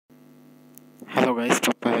Hello guys,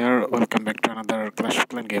 Pappa here. Welcome back to another Clash of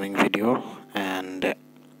Clans gaming video. And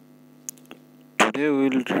today we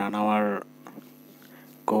will run our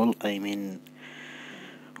goal. We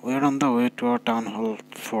are on the way to our Town Hall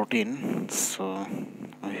 14. So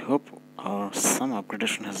I hope some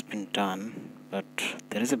upgradation has been done. But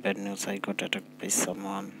there is a bad news. I got attacked by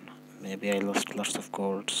someone. Maybe I lost lots of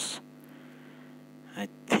golds. I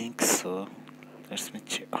think so. Let me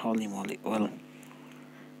check. Holy moly. Well,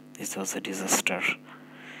 this was a disaster.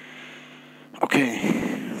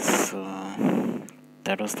 Okay, so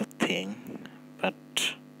that was the thing, but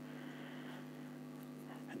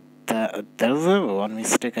there was one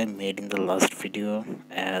mistake I made in the last video,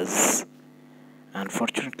 as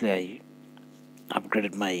unfortunately I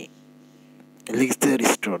upgraded my elixir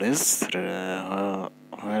storage where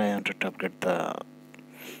I wanted to upgrade the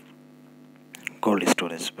gold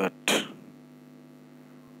storage, but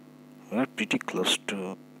we are pretty close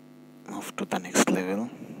to move to the next level.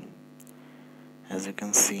 As you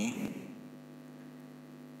can see,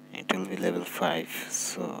 it will be level 5,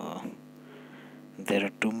 so there are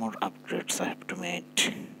 2 more upgrades I have to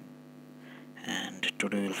make, and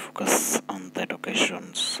today we'll focus on that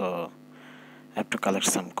occasion. So I have to collect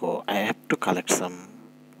some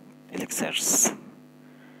elixirs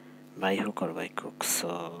by hook or by crook.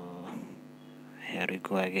 So here we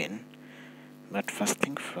go again, but first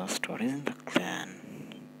thing first, what is in the clan?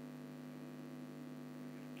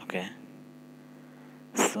 Okay,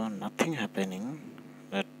 so nothing happening,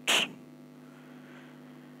 but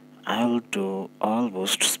I'll do all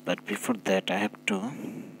boosts, but before that I have to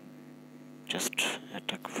just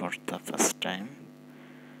attack for the first time,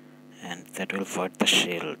 and that will void the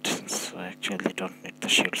shield. So I actually don't need the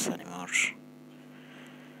shields anymore,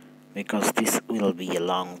 because this will be a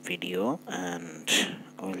long video and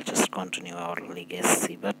we'll just continue our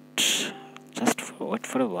legacy. But just wait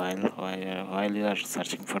for a while you are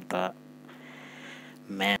searching for the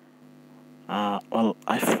map. Well,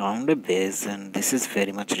 I found a base, and this is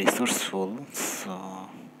very much resourceful, so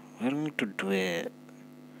we're going to do a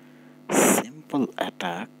simple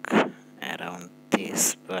attack around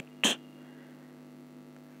this, but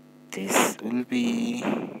this will be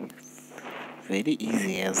very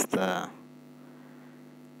easy as the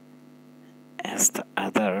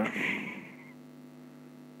other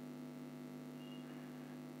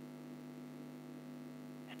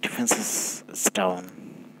defense is down.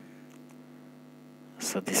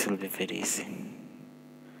 So this will be very easy.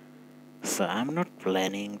 So I'm not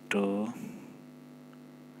planning to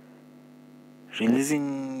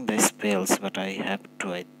releasing the spells, but I have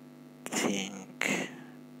to, I think.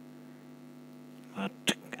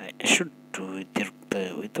 But I should do it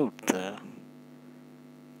without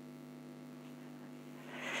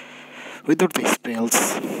the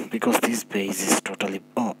spells, because this base is totally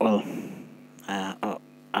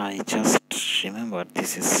I just remember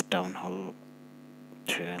this is Town Hall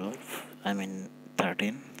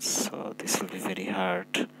 13, so this will be very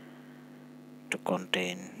hard to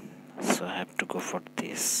contain, so I have to go for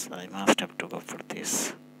this. I must have to go for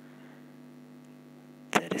this.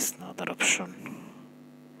 There is no other option.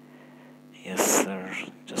 Yes sir,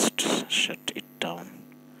 just shut it down.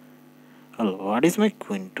 Oh, what is my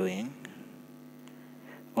queen doing?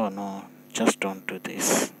 Oh no, just don't do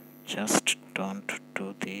this. Just don't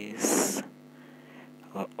do this.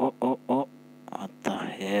 Oh, what the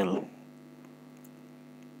hell?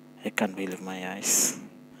 I can't believe my eyes.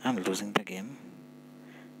 I'm losing the game.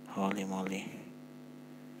 Holy moly.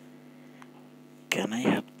 Can I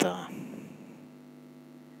have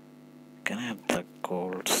the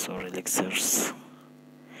golds or elixirs?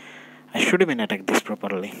 I should have been attacked this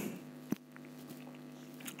properly.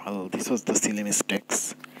 Well, this was the silly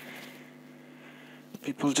mistakes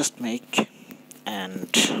people just make, and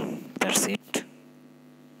that's it.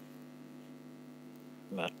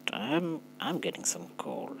 But I'm getting some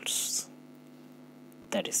golds.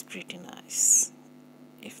 That is pretty nice.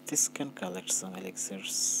 If this can collect some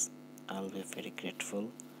elixirs, I'll be very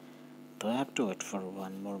grateful. Though I have to wait for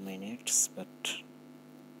 1 more minute, but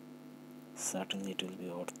certainly it will be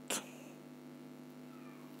worth.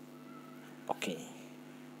 Okay,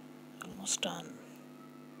 almost done.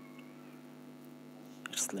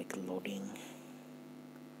 It's like loading.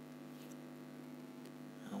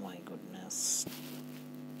 Oh my goodness.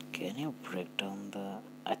 Can you break down the...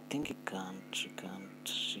 I think you can't.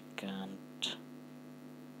 She can't.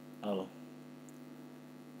 Oh,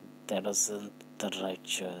 that wasn't the right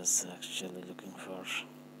choice actually looking for.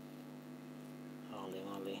 Holy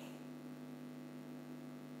moly.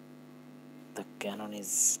 The cannon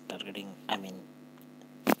is targeting,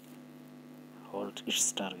 hold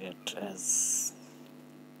its target as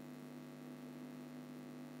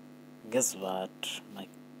Guess what?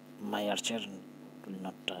 My archer will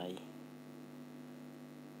not die.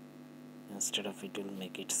 Instead of it will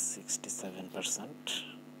make it 67%.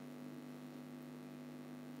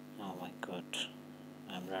 Oh my god,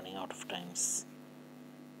 I'm running out of times.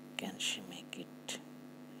 Can she make it?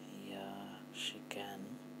 Yeah, she can.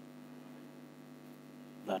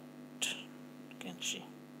 But can she?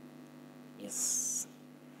 Yes,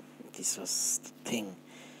 this was the thing.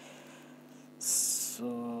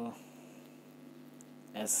 So,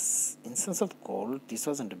 as instance of gold, this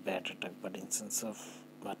wasn't a bad attack, but instance of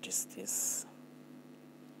what is this?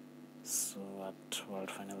 So what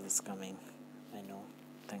world final is coming? I know.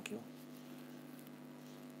 Thank you.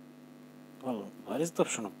 Well, where is the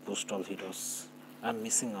option of boost all heroes? I'm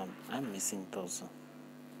missing those.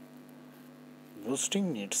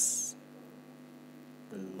 Boosting needs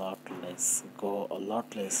a lot less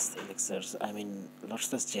elixirs. I mean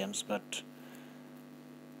lots less gems, but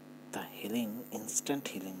the instant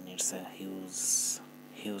healing needs a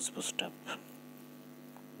huge boost up.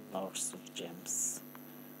 Lots of gems.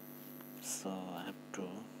 So I have to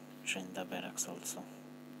train the barracks also.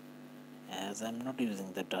 As I'm not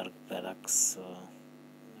using the dark barracks, so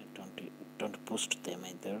I don't boost them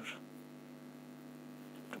either.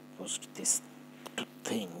 To boost these two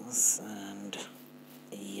things, and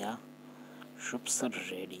yeah, troops are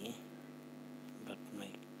ready, but my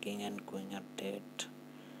king and queen are dead.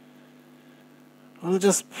 I'll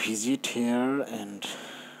just visit here and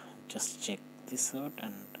just check this out,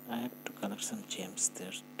 and I have to collect some gems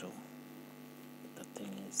there too. The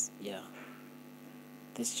thing is, yeah,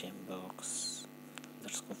 this gem box.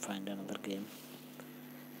 Let's go find another game.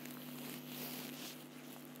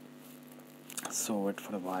 So wait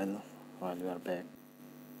for a while we are back.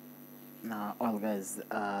 Now, well guys,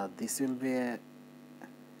 this will be a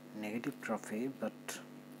negative trophy, but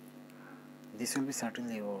this will be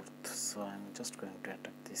certainly worth. So I'm just going to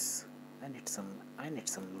attack this. I need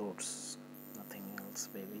some loots. Nothing else,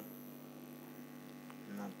 baby.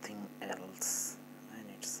 Nothing else. I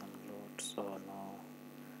need some loots. Oh no,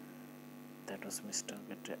 that was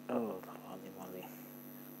mistargeted. Oh, holy moly!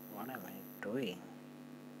 What am I doing?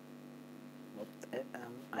 What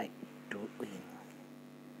am I doing?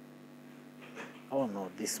 Oh no,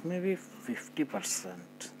 this may be 50%.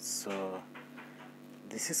 So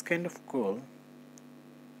this is kind of cool.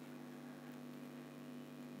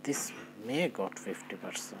 This may got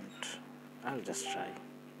 50%. I'll just try.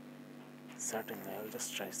 Certainly, I'll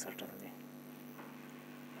just try. Certainly.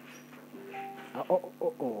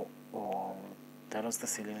 Oh! That was the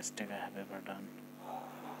silly mistake I have ever done.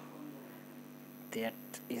 That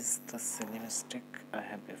is the silly mistake I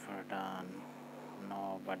have ever done.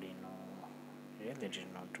 Nobody really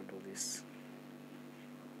didn't know to do this.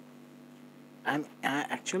 I'm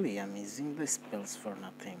using the spells for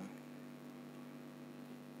nothing.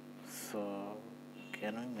 So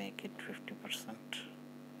can we make it 50%?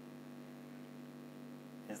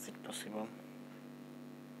 Is it possible?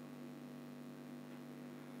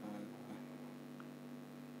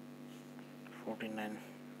 49.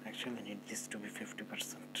 Actually I need this to be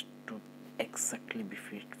 50%, to exactly be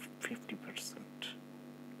 50%.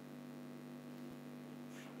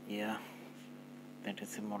 Yeah, that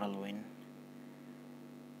is a moral win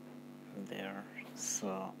there.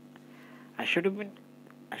 So I should have been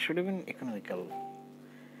economical,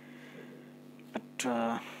 but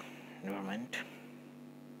never mind.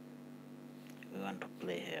 We want to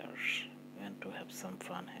play here. We want to have some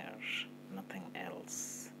fun here. Nothing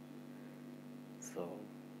else. So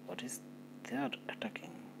what is they are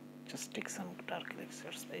attacking? Just take some dark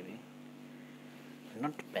elixirs, baby.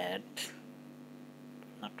 Not bad.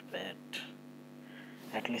 Not bad.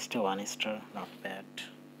 At least a 1-star, not bad.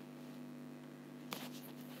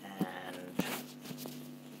 And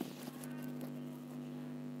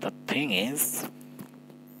the thing is,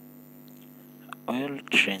 I'll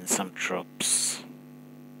train some troops.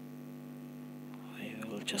 I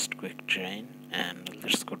will just quick train and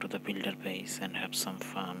let's go to the builder base and have some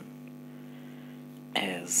fun,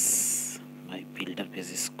 as my builder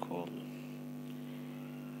base is cool.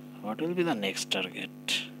 What will be the next target?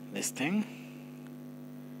 This thing?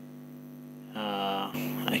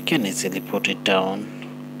 I can easily put it down.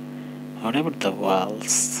 What about the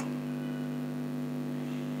walls?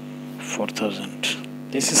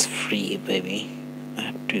 4,000. This is free, baby. I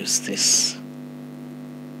have to use this.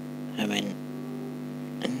 I mean,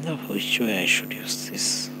 in the which way I should use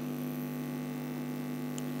this?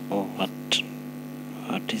 Oh,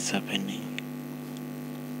 what is happening?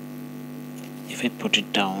 If I put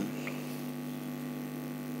it down,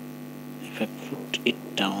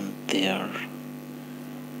 there,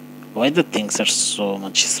 Why the things are so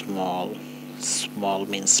much small? Small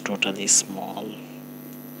means totally small.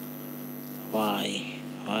 Why?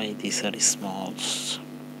 Why these are smalls?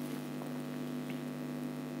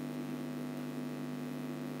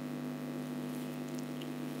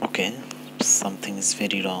 Okay, something is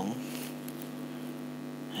very wrong.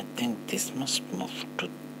 I think this must move to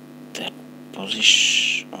that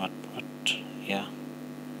position. What? Yeah.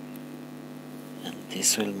 And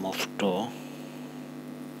this will move to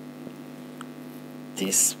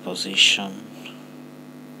this position.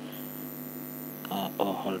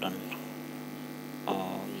 Oh, hold on.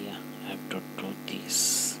 Oh, yeah, I have to do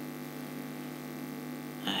this.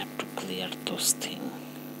 I have to clear those things.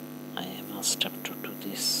 I must have to do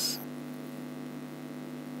this.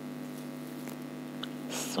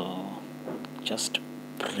 So, just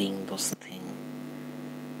bring those things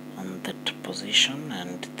on that position,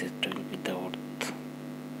 and that will be the earth.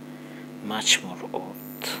 Much more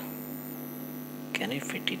earth. Can I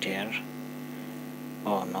fit it here?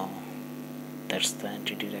 Oh no, that's the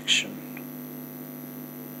anti-direction.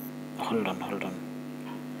 Hold on.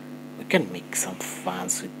 We can make some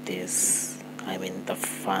fans with this. I mean, the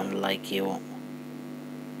fun like you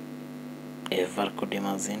ever could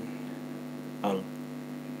imagine. Oh,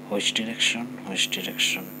 which direction?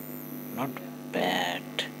 Not bad.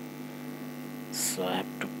 So I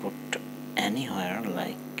have to put anywhere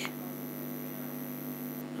like.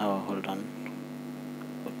 Oh, hold on.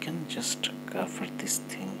 We can just cover this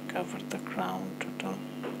thing, cover the ground total.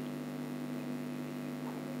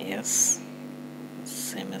 Yes,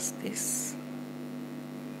 same as this.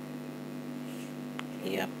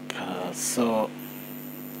 Yep. So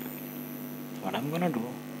what I'm gonna do,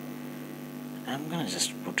 I'm gonna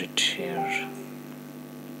just put it here,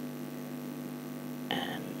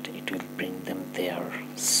 and it will bring them there.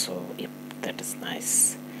 So yep, that is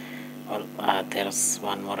nice. Well, there's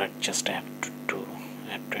one more adjust I have to do.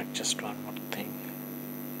 I have to adjust one more thing.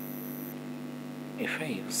 If I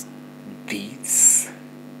use these,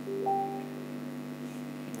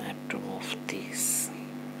 I have to move these.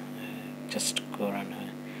 Just go run away.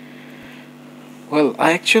 Well,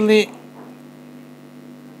 I actually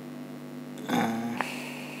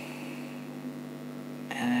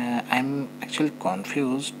I'm actually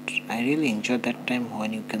confused. I really enjoy that time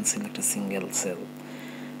when you can select a single cell.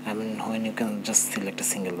 I mean, when you can just select a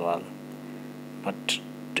single wall. But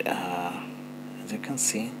as you can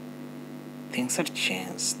see, things are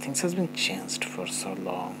changed. Things has been changed for so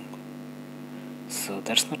long. So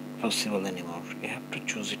that's not possible anymore. You have to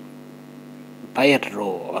choose it by a row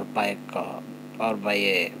or by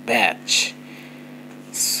a batch.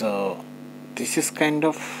 So this is kind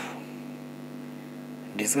of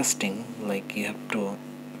disgusting. Like, you have to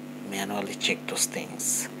manually check those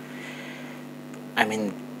things. I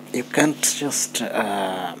mean, you can't just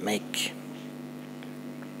make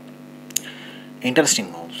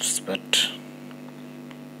interesting moves, but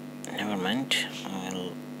never mind.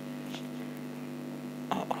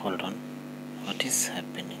 I'll hold on. What is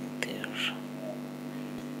happening there?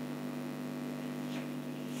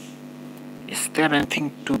 Is there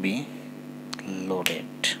anything to be loaded?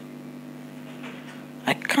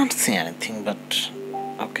 I can't see anything, but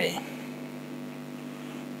okay.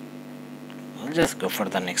 I'll just go for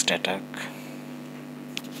the next attack.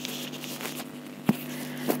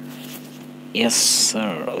 Yes,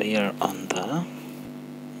 sir, we are on the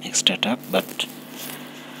next attack, but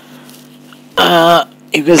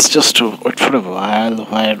you guys just wait for a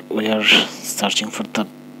while we are searching for the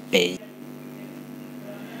base.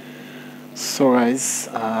 So guys,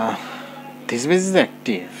 this base is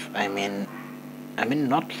active. I mean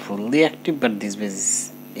not fully active, but this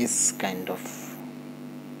base is kind of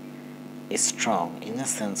strong in a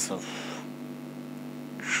sense of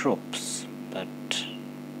troops, but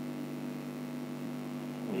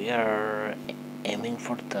we are aiming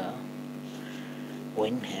for the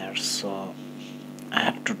win here, so I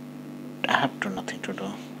have to nothing to do.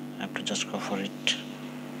 I have to just go for it.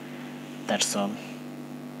 That's all.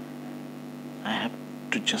 I have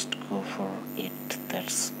to just go for it.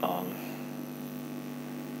 That's all.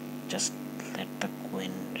 Just let the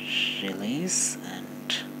queen release,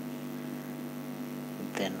 and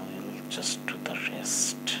then we'll just do the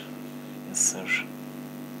rest. Yes, sir.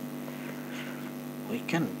 We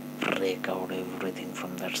can break out everything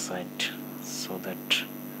from that side so that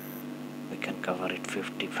we can cover it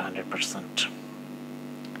 50-100%.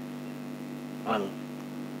 Well,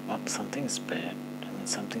 something is bad. I mean,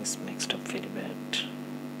 something's mixed up very bad.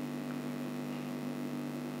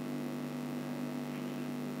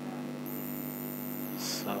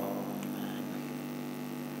 So, man.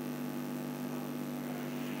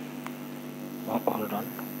 Oh, hold on.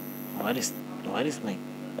 Where is where is my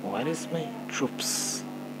where is my troops?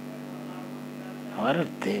 Where are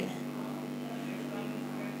they?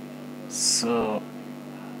 So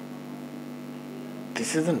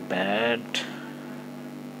this isn't bad.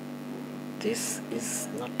 This is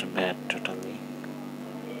not bad totally.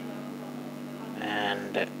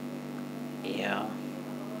 And yeah.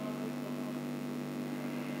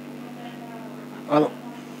 Well,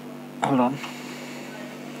 hold on.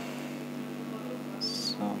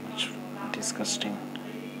 So much disgusting.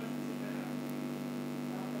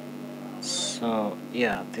 So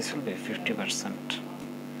yeah, this will be 50%,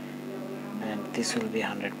 and this will be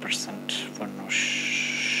 100% for no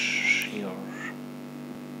sure.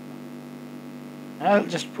 I'll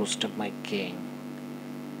just boost up my king.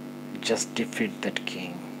 Just defeat that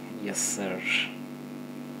king. Yes, sir.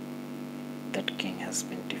 That king has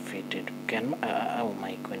been defeated. Oh,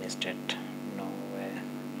 my queen is dead. No way.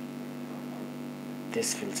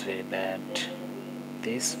 This feels very bad.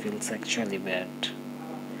 This feels actually bad.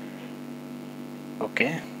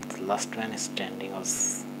 Okay, the last one standing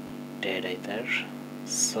was dead either.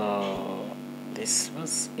 So this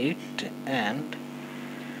was it, and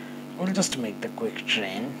we'll just make the quick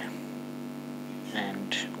train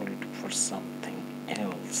and we'll do for something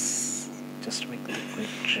else. Just make the quick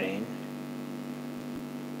train.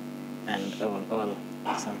 And well,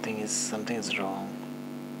 something is wrong.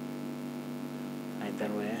 Either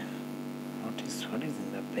way, what is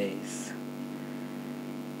in the base?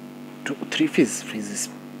 3 freezes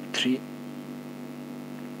 3.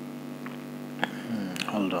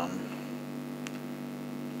 Hold on.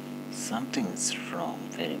 Something is wrong,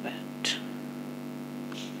 very bad.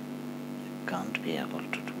 I can't be able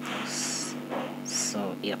to do this.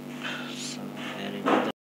 So yep. So very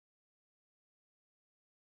good.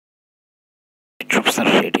 Troops are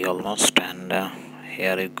ready almost, and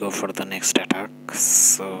here you go for the next attack.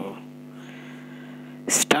 So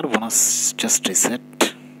star bonus just reset.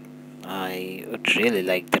 I would really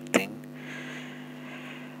like that thing,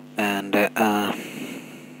 and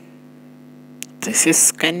this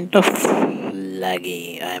is kind of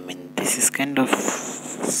laggy. I mean, this is kind of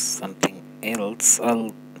something else.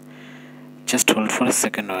 I'll just hold for a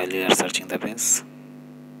second while you are searching the base.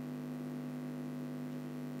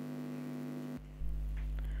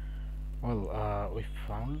 Well, we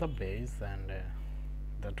found the base, and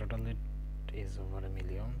the total is over 1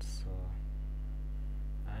 million. So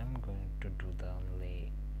I'm going to do the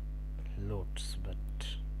only loads, but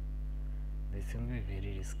this will be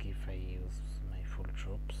very risky if I use my full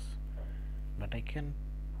troops. But I can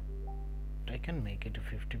make it to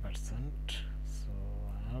 50%. So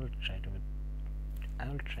I'll try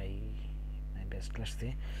my best. Let's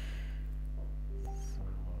see. So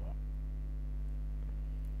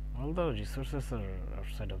all the resources are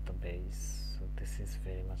outside of the base, so this is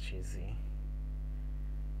very much easy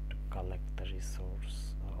to collect the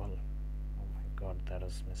resource. Oh my god, that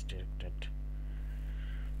was misdirected.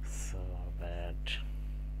 So bad.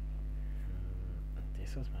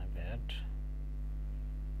 This was my bad.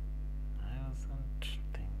 I wasn't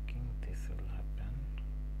thinking this will happen,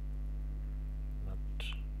 but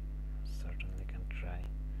certainly can try.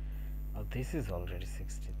 Oh, this is already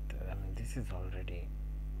 60. I mean, this is already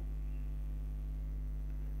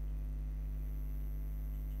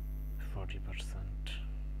 40%.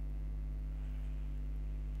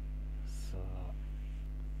 So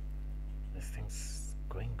this thing's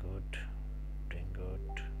going good, doing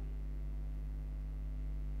good,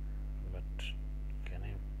 but can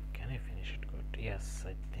I finish it good? Yes,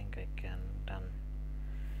 I think I can.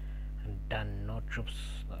 Done. No troops,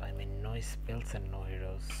 I mean no spells and no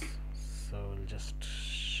heroes, so we'll just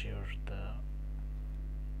share the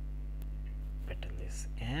battle list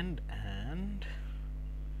and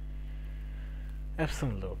have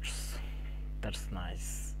some loads. That's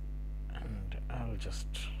nice. And I'll just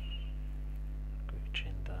quick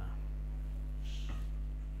change the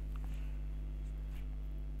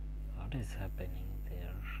what is happening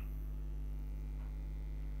there.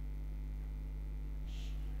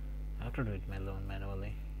 I have to do it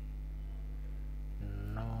manually.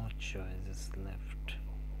 No choices left.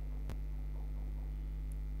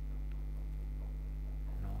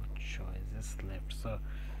 No choices left. So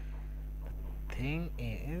the thing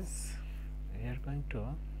is, we are going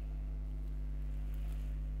to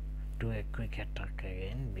do a quick attack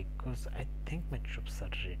again because I think my troops are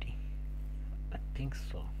ready. I think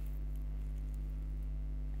so.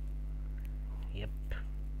 Yep.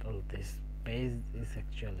 Oh, this base is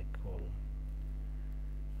actually cool.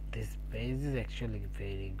 This base is actually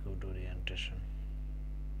very good orientation.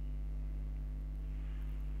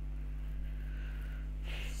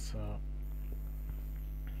 So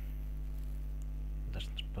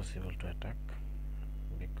possible to attack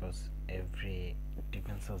because every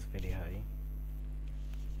defense was very high.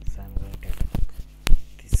 So I'm going to attack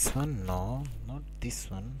this one. No, not this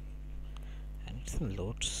one. I need some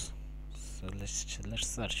loads. So let's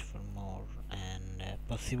search for more, and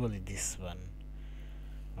possibly this one.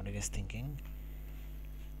 What are you guys thinking?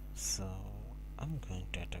 So I'm going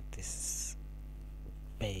to attack this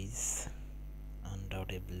base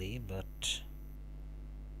undoubtedly, but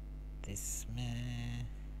this may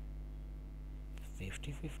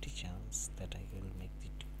 50-50 chance that I will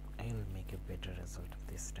make a better result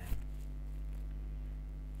this time,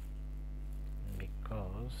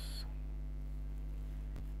 because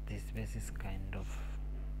this base is kind of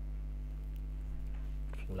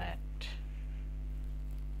flat.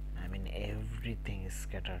 I mean, everything is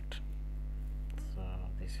scattered, so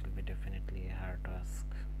this will be definitely a hard task,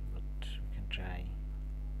 but we can try.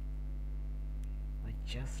 I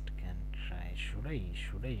just can try. Should I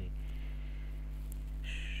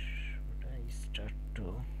start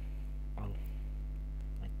to? Well,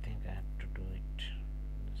 I think I have to do it.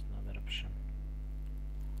 There's no other option.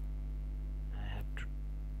 I have to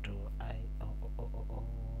do.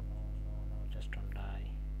 No, just don't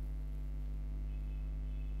die.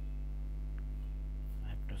 I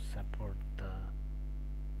have to support the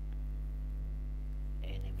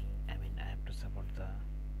enemy. I mean, I have to support the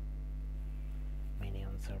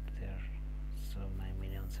minions out there, so my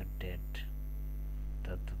minions are dead.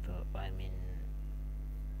 I mean,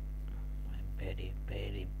 I'm very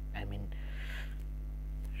I mean,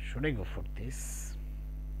 should I go for this?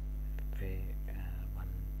 2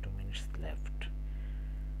 minutes left.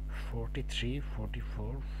 43,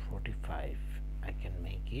 44, 45. I can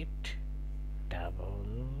make it double,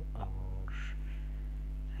 or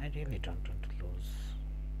I really don't want to lose,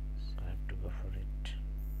 so I have to go for it.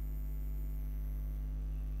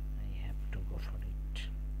 Go for it.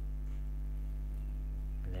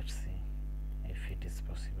 Let's see if it is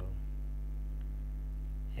possible.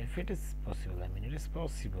 If it is possible, I mean, it is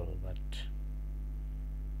possible, but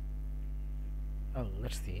oh,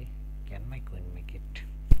 let's see. Can my queen make it?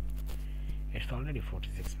 It's already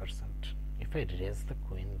 46%. If I raise the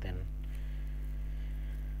queen, then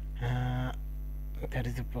there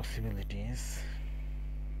is a possibilities,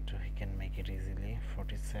 so he can make it easily.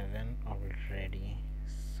 47 already.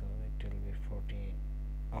 So it will be 40.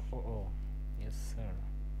 Oh, yes sir.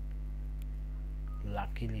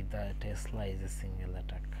 Luckily the Tesla is a single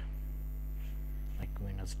attack. My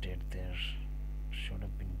queen was dead there. Should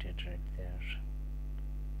have been dead right there.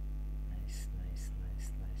 Nice.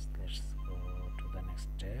 Let's go to the next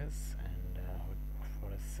test and wait for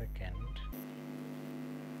a second.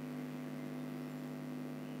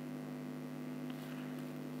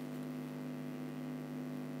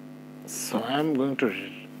 So I'm going to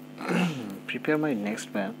prepare my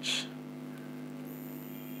next batch.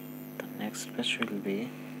 The next batch will be,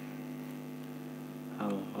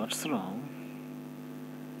 oh, what's wrong?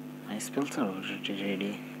 My spells are already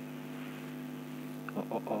ready.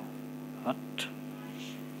 Oh, what?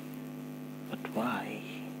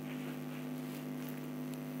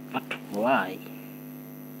 But why?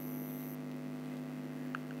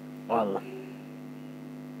 Well,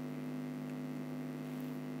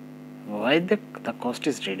 why the cost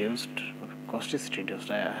is reduced?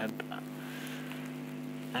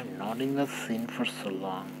 I'm not in the scene for so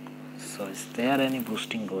long, so is there any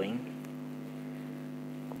boosting going?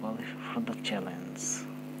 Well, for the challenge,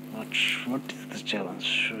 what is the challenge?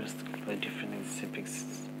 Sure, is by defining epics.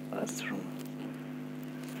 That's from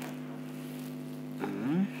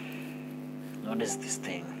what is this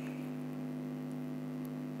thing?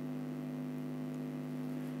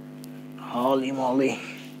 Holy moly.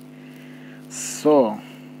 So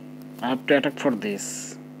I have to attack for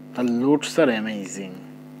this. The loots are amazing.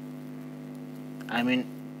 I mean,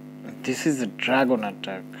 this is a dragon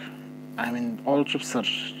attack. I mean, all troops are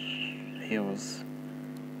huge.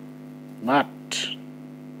 But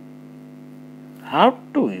how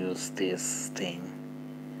to use this thing?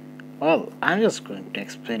 Well, I'm just going to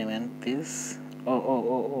experiment this.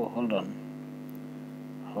 Oh, hold on.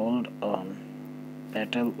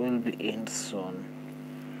 Battle will be end soon.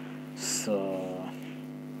 So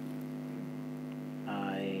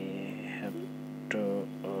I have to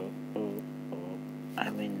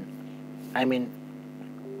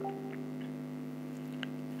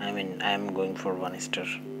I'm going for 1 star.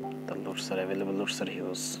 The loots are available, loots are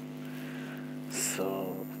huge.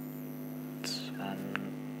 So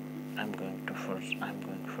I'm going for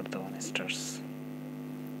the 1 stars.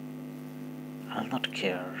 I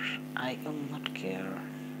will not care.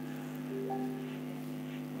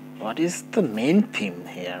 What is the main theme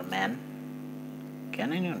here, man?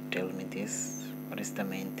 Can anyone tell me this? What is the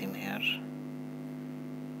main theme here?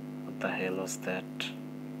 What the hell was that?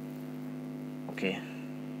 Okay.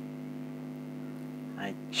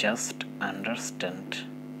 I just understand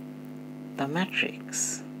the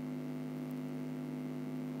matrix.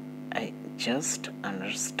 I just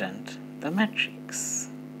understand the matrix.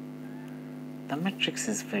 The matrix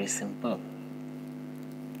is very simple.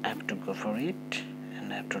 I have to go for it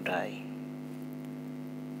and I have to die.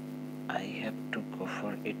 I have to go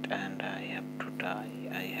for it and I have to die.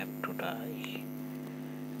 I have to die.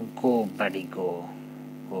 Go, buddy, go.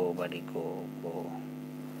 Go, buddy, go, go.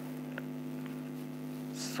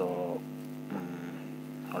 So,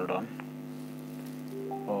 hold on.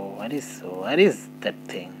 Oh, where is that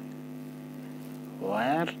thing?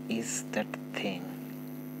 Where is that thing?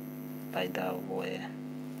 By the way.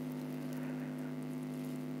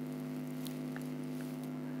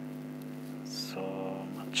 So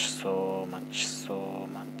much, so much, so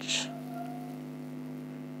much.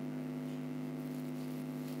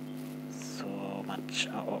 So much.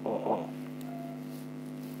 Oh.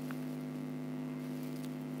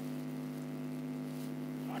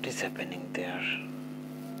 What is happening there?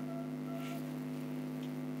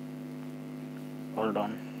 Hold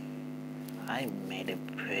on. I made a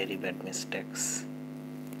very bad mistakes.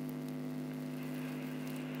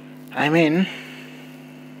 I mean,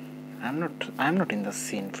 I'm not in the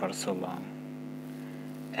scene for so long.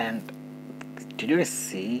 And did you guys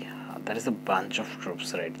see? There is a bunch of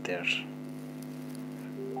troops right there.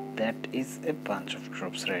 That is a bunch of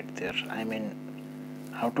troops right there. I mean,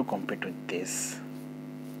 how to compete with this?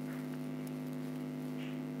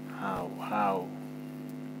 How?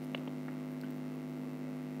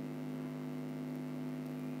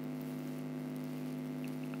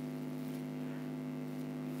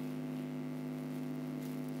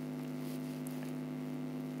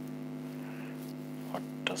 What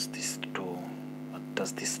does this do? What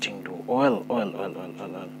does this thing do? Oil.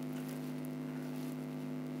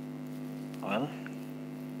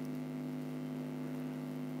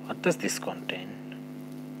 What does this contain?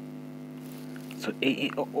 So,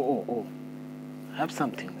 oh. I have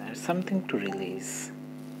something. There's something to release.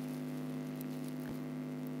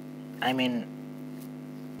 I mean,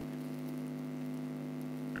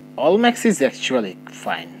 all max is actually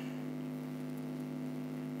fine.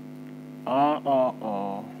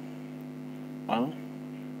 Oh. Well,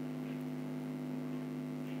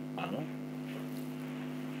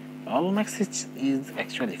 all max is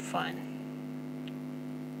actually fine.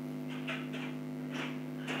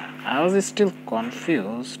 I was still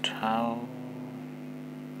confused how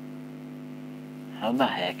the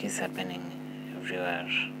heck is happening everywhere.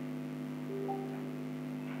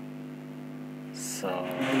 So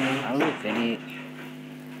I'll be very...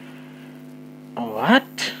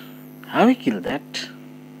 What? How we kill that?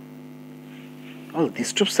 Oh,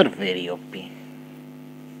 these troops are very OP.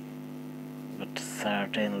 But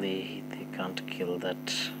certainly they can't kill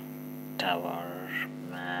that tower,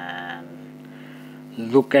 man.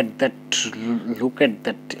 Look at that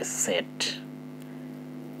set.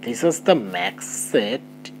 This was the max set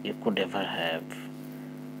you could ever have.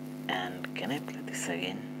 And can I play this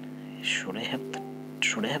again? Should I have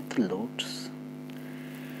the loads?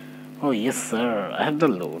 Oh yes sir, I have the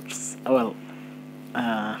loads. Well,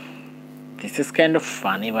 this is kind of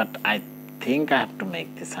funny, but I think I have to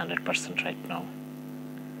make this 100% right now.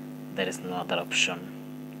 There is no other option.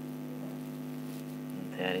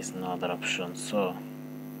 So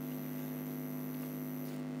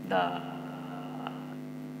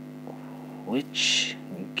which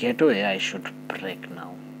gateway I should break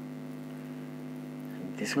now?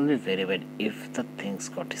 This will be very bad if the things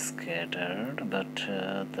got scattered, but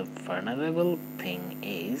the vulnerable thing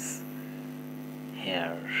is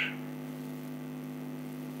here.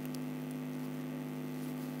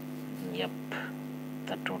 Yep,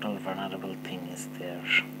 the total vulnerable thing is there.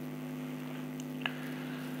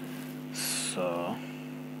 So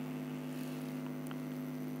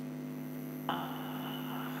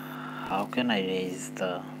how can I raise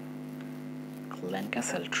the clan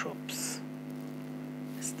castle troops?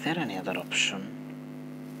 Is there any other option?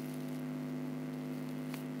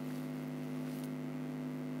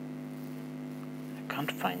 I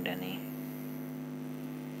can't find any.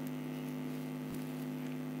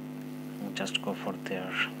 I'll just go for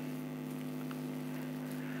there.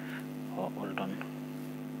 Oh, hold on.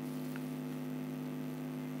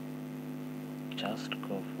 Just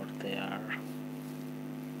go for there.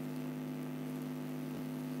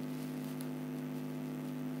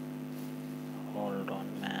 Hold on,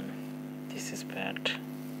 man. This is bad.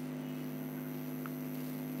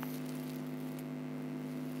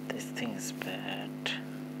 This thing is bad.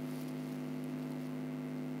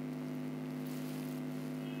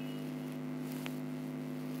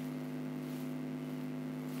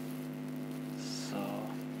 So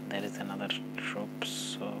there is another troop.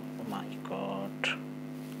 So oh my god.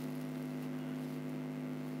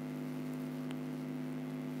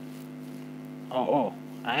 Oh,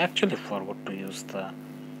 I actually forgot to use the.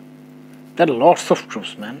 There are lots of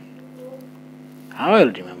troops, man. How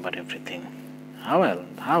I'll remember everything? How I'll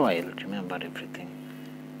remember everything?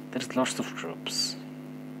 There's lots of troops.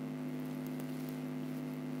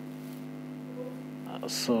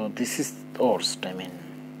 So this is worst. I mean,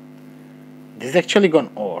 this is actually gone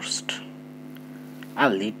worst. I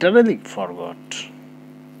literally forgot.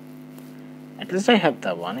 At least I have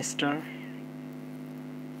the 1 star.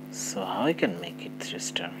 So how I can make it 3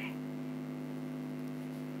 star?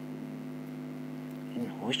 In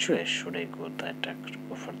which way should I go the attack?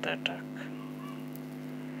 Go for the attack.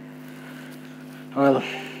 Well,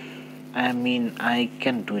 I mean I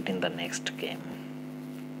can do it in the next game.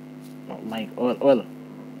 Well,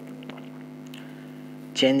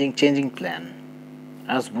 changing plan.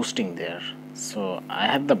 I was boosting there, so I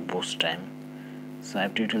have the boost time, so I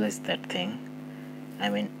have to utilize that thing. I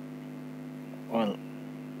mean, well,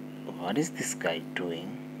 what is this guy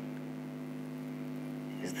doing?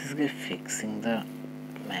 Is this guy fixing the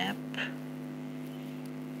map?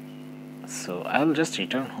 So I'll just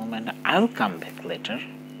return home and I'll come back later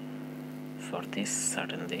for this.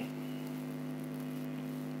 Certainly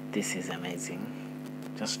this is amazing.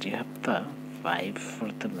 Just you have the 5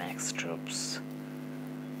 for the max troops.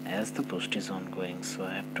 As the boost is ongoing, so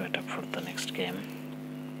I have to attack for the next game.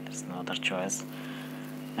 There's no other choice.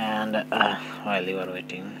 And while you are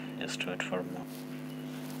waiting, just wait for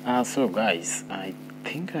more. So guys, I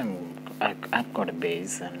think I've got a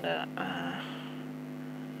base, and I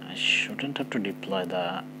shouldn't have to deploy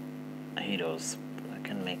the heroes. I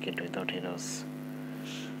can make it without heroes,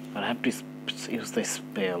 but I have to use the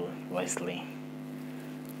spell wisely.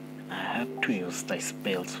 I have to use the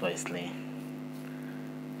spells wisely.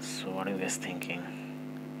 So what are you guys thinking?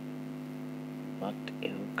 What are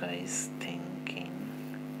you guys thinking?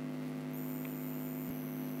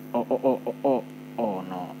 Oh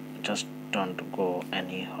no, just don't go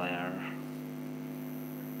anywhere.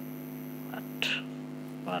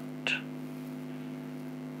 What?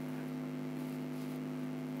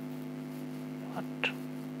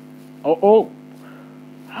 Oh,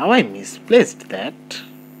 how I misplaced that.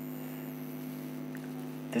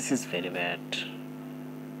 This is very bad.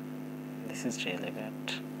 This is really bad.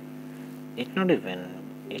 It not even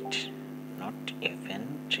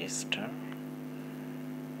 3 star.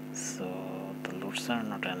 So the loots are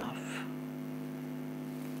not enough.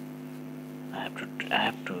 I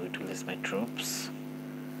have to utilize my troops.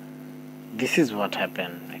 This is what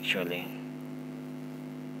happened actually.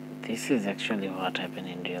 This is actually what happened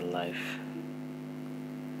in real life.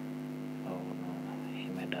 Oh no, he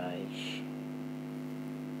may die.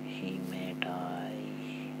 He may die.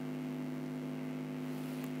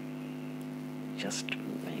 Just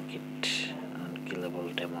make it unkillable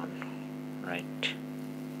demon, right?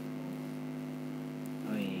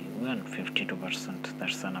 We won 52%.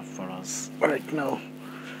 That's enough for us right now.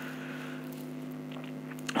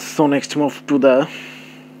 So next move to the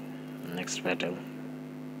next battle.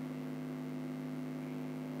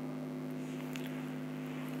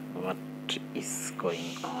 What is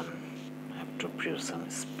going on? I have to brew some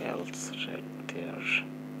spells right there.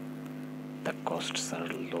 The costs are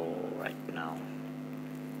low right now.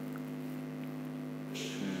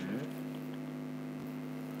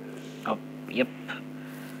 Oh, yep.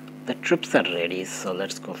 The troops are ready, so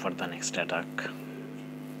let's go for the next attack.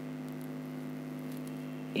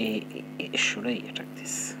 Should I attack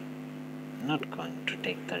this? I'm not going to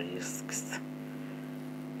take the risks.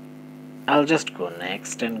 I'll just go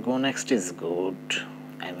next, and go next is good.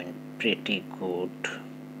 I mean, pretty good.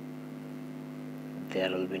 There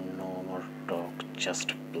will be no more talk,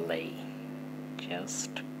 just play.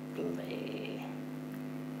 Just play.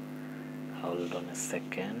 Hold on a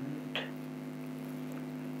second.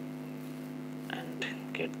 And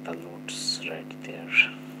get the loots right there.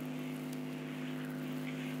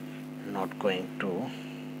 Not going to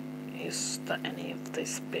use any of the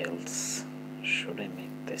spells. Should I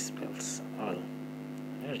make the spells? Well,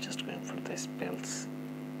 we're just going for the spells.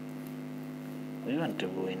 We want to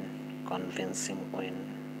win, convincing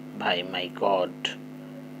win. By my god,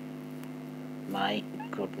 my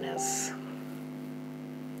goodness.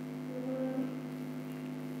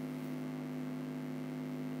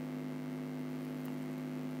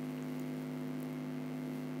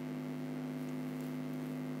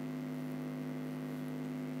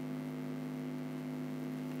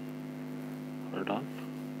 hold on.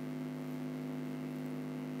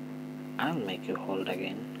 I'll make you hold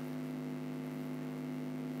again.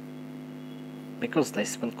 Because the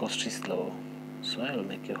spell cost is low, so I'll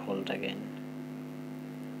make you hold again.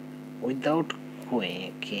 Without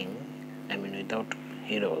king, without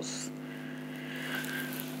heroes,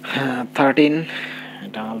 13,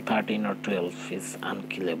 eternal 13 or 12 is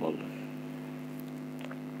unkillable.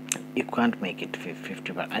 You can't make it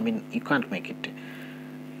 50, you can't make it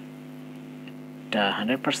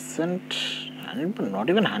 100%, not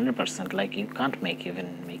even 100%, like you can't make it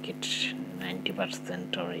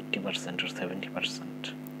 90% or 80% or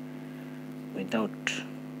 70%. Without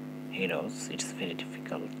heroes, it's very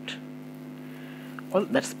difficult. Well,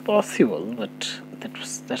 that's possible, but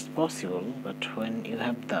that's possible, but when you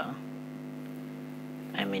have the,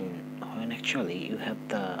 when actually you have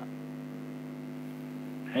the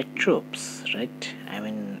right troops, right?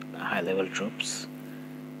 High level troops,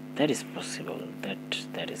 that is possible.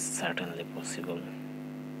 That is certainly possible.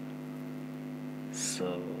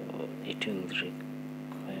 So it will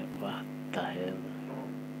require, what the hell,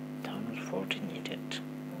 1040 needed.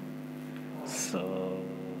 So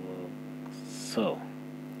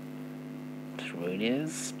 3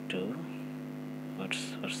 days to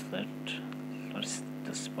what's that? What's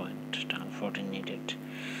this point? 1040 needed.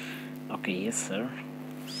 Okay, yes sir.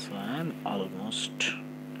 So I'm almost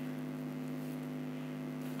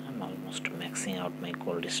maxing out my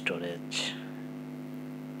cold storage.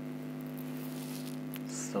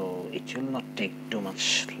 So it will not take too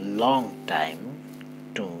much long time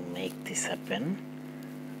to make this happen.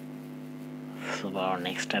 So our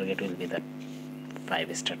next target will be the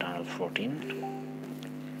 5-star tunnel 14,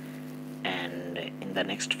 and in the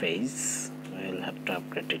next phase we will have to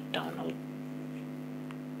upgrade it tunnel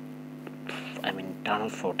tunnel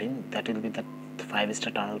 14. That will be the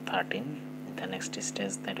 5-star tunnel 13. In the next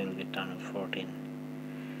stage, that will be tunnel 14.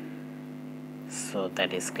 So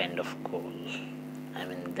that is kind of cool.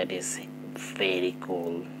 That is very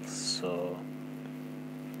cool. So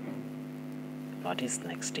what is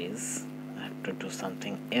next is I have to do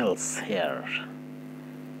something else here.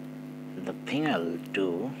 The thing I'll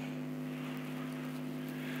do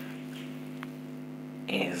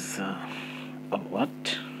is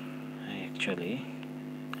what?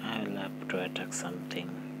 I will have to attack something.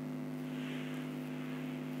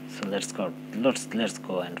 So let's go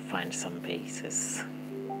and find some bases.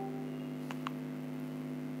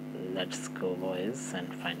 Let's go, boys,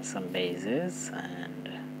 and find some bases, and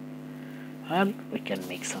well, we can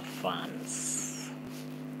make some funds,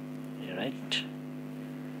 right?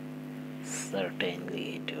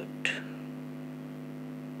 Certainly, dude.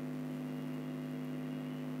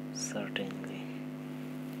 Certainly.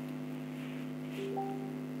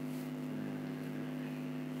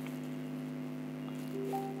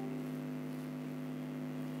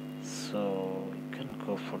 So you can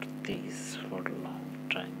go for these for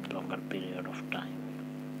a longer period of time.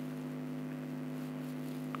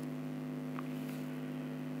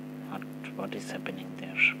 What is happening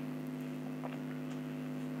there?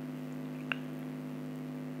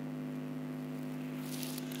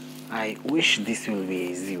 I wish this will be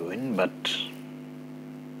easy win, but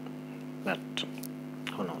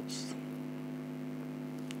who knows?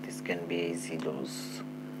 This can be easy lose.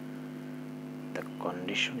 The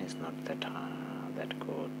condition is not that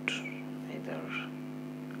good either.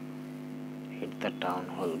 Hit the town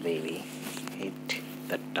hall, baby. Hit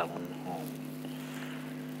the town hall.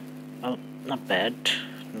 Well, not bad.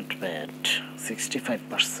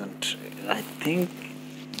 65%. I think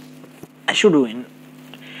I should win.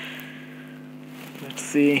 Let's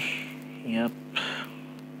see. Yep,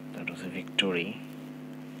 that was a victory,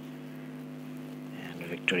 and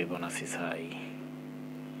victory bonus is high.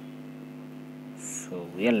 So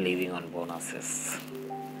we are living on bonuses.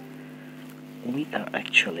 We are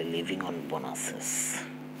actually living on bonuses.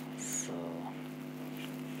 So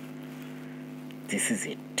this is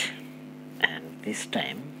it. And this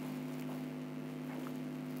time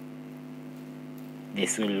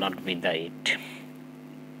this will not be the it.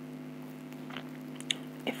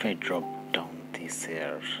 If I drop down this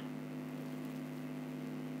here,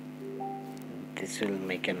 this will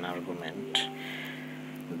make an argument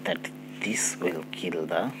that this will kill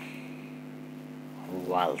the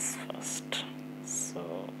walls first.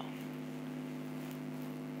 So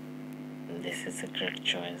this is a great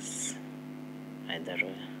choice either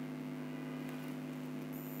way.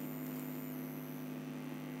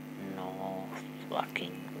 No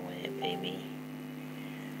fucking way, baby.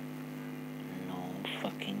 No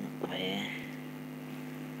fucking way.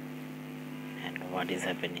 And what is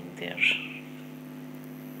happening there?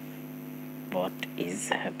 What is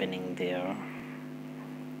happening there?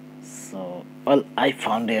 So, well, I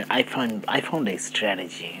found a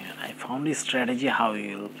strategy. I found a strategy how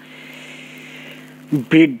you'll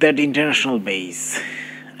beat that international base.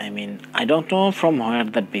 I mean, I don't know from where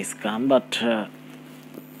that base come, but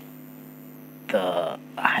the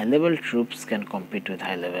high level troops can compete with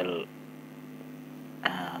high level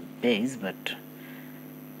base, but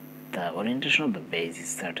the orientation of the base is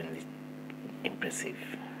certainly impressive.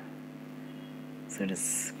 So it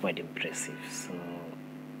is quite impressive. So,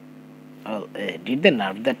 well, did they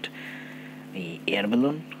nerf that air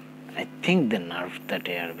balloon? I think they nerfed that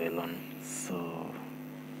air balloon. So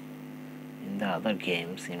in the other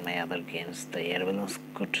games, in my other games, the air balloons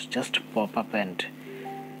could just pop up and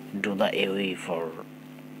do the AoE for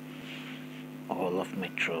all of my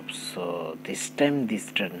troops. So this time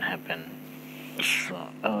this didn't happen. So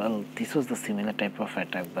well, this was the similar type of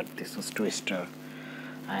attack, but this was twister.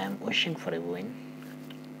 I am wishing for a win.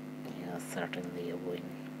 Yeah, certainly a win.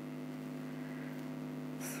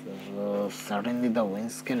 So certainly the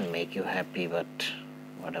wins can make you happy, but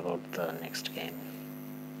what about the next game?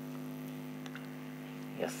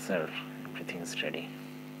 Yes sir, everything is ready.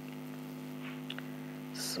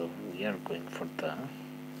 So we are going for the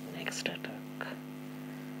next attack.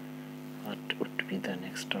 What would be the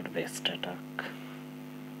next or best attack?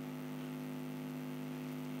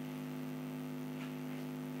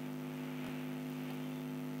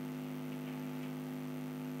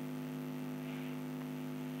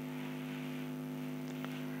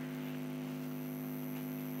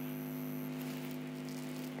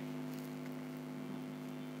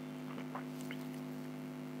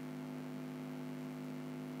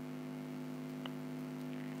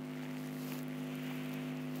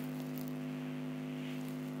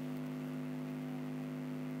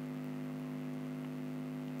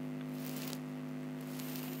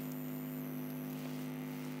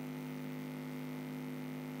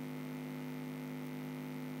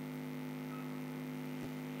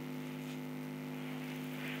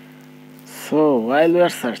 So while we are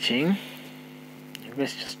searching, you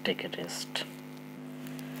guys just take a rest.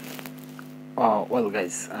 Oh well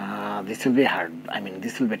guys, this will be hard. I mean,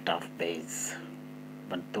 this will be tough base.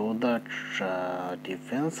 But though the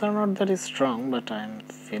defense are not that strong, but I'm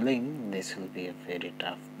feeling this will be a very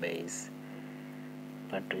tough base.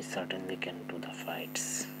 But we certainly can do the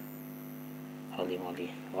fights. Holy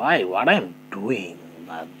moly! Why? What I'm doing?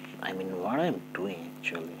 But I mean, what I'm doing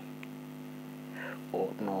actually?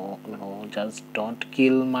 Oh no, no! Just don't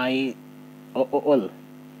kill my. Oh, well.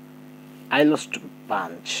 I lost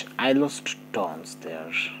bunch. I lost tons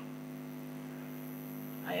there.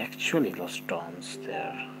 I actually lost tons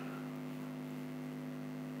there.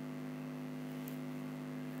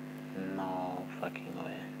 No fucking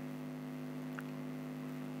way.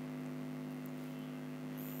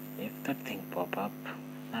 If that thing pop up,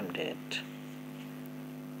 I'm dead.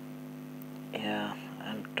 Yeah,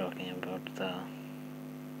 I'm talking about the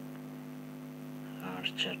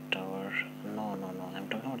archer tower. No, no, no. I'm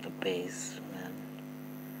talking about the base, man.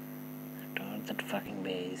 I'm talking about that fucking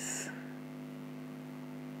base.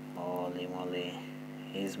 Holy moly.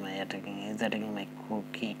 He's attacking my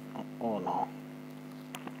cookie. Oh no.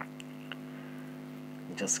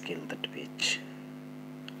 Just kill that bitch.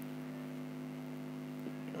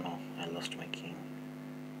 No, I lost my king.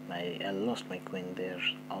 I lost my queen there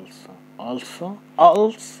also. Also.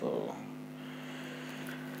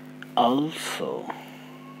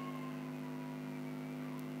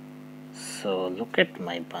 So look at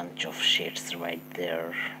my bunch of shits right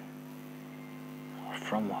there.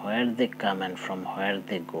 From where they come and from where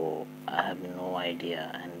they go, I have no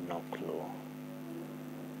idea and no clue.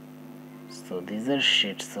 So these are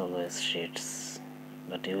shits, always shits.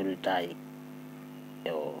 But you will die.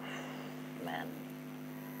 Oh man.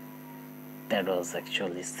 That was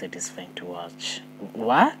actually satisfying to watch.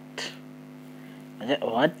 What?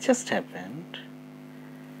 What just happened?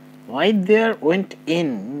 Why there went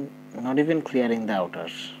in, not even clearing the outer?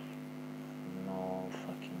 No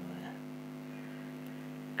fucking way.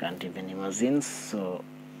 Can't even imagine. So,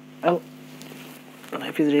 well,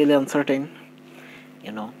 life is really uncertain,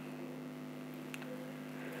 you know.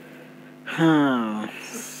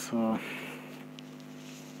 So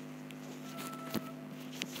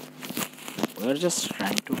we're just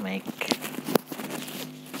trying to make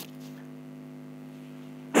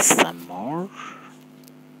some more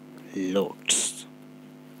loads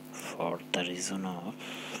for the reason of,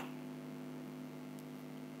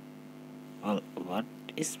 well, what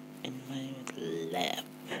is in my lab?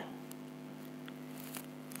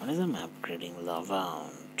 What is I'm upgrading?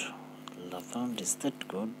 Lavound, is that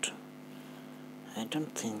good? I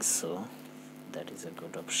don't think so. That is a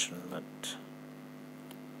good option, but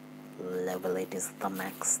level it is the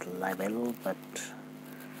max level, but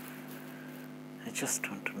I just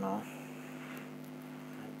want to know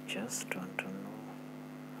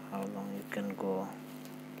how long you can go.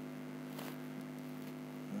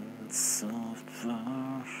 So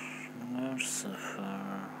far, so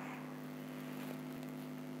far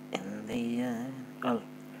in the end. Well,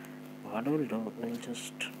 what we'll do, we'll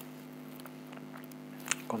just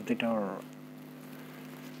complete our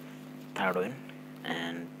third win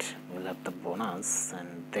and we'll have the bonus,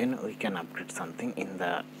 and then we can upgrade something in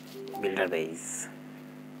the builder base.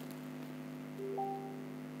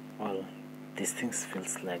 Well, these things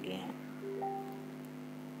feels laggy,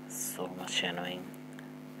 so much annoying.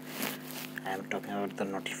 I am talking about the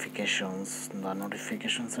notifications. The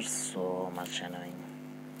notifications are so much annoying,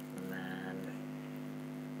 man.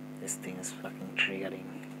 This thing is fucking triggering.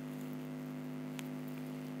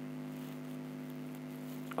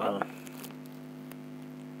 Well,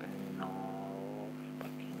 no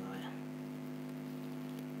fucking way.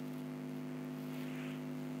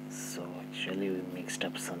 So actually we mixed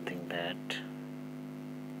up something bad,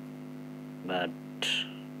 but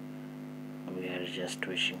we are just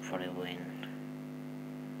wishing for a win.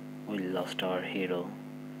 We lost our hero,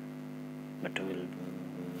 but we'll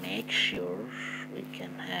make sure we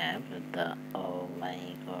can have the oh my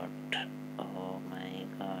god,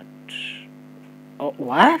 oh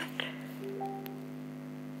what?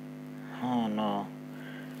 Oh no,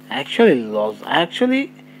 I actually lost. I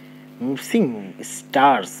actually missing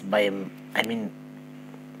stars by what I'm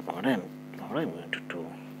going to do,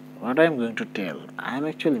 what I'm going to tell. I'm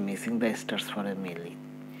actually missing the stars for a melee.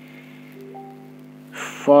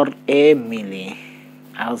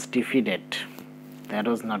 I was defeated. That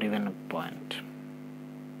was not even a point.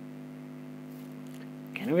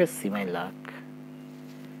 Can you guys see my luck?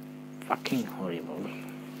 Fucking horrible.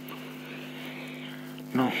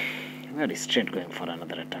 No, we are straight going for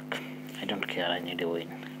another attack. I don't care, I need a win.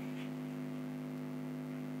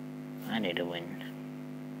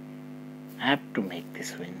 I have to make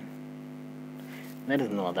this win. There is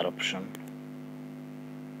no other option.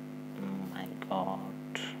 Oh my god.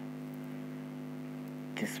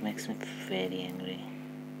 This makes me very angry.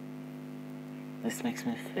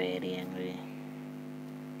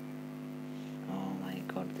 Oh my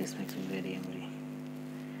god, this makes me very angry.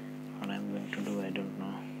 What I'm going to do, I don't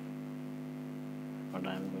know. What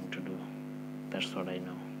I'm going to do, that's what I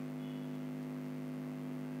know.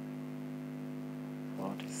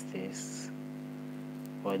 What is this?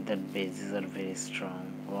 Why that bases are very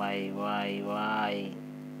strong? Why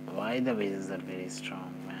the bases are very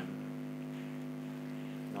strong, man?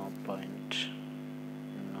 No point.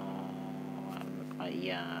 No,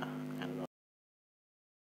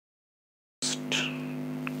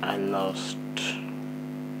 I lost.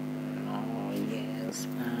 No, yes,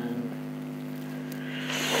 man.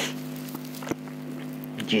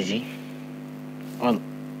 GG.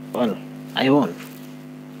 Well, I won.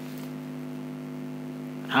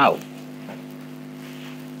 How?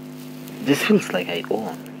 This feels like I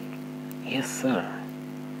won. Yes, sir.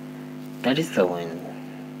 That is the win.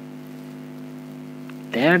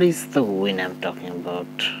 That is the win I'm talking about.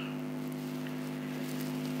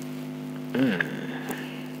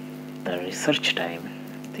 The research time.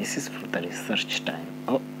 This is for the research time.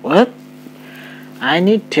 Oh, what? I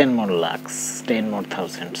need 10 more lakhs, 10 more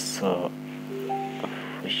thousands. So,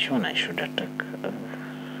 which one I should attack?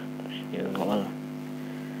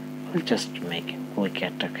 We'll just make a quick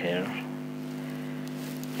attack here.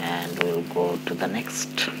 And we'll go to the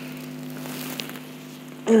next.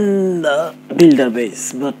 The builder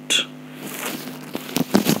base, but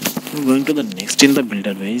we're going to the next in the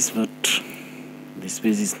builder base, but this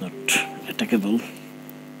base is not attackable.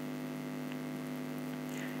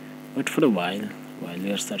 Wait for a while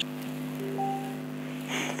we are searching.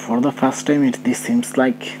 For the first time, this seems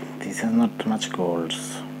like this has not much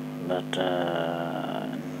golds, but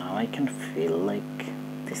now I can feel like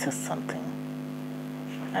this is something.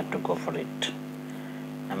 I have to go for it.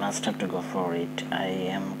 I must have to go for it. I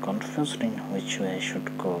am confused in which way I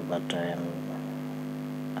should go, but I'm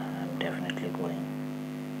definitely going.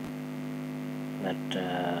 But I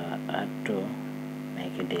have to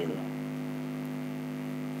make a deal.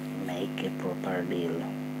 Make a proper deal.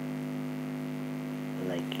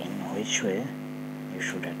 Like in which way you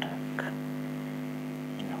should attack,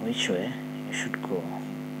 in which way you should go,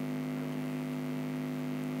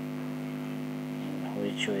 in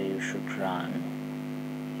which way you should run,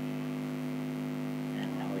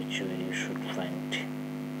 and which way you should find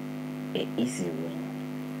a easy win.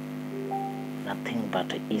 Nothing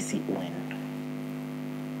but an easy win.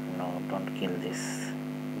 No, don't kill this.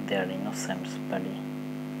 They are innocents, buddy.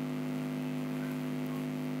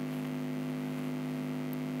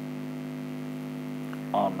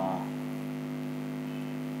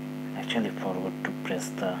 press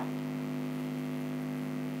the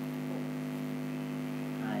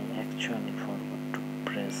I actually forgot to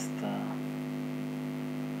press the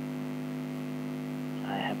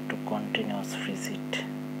I have to continuous freeze it.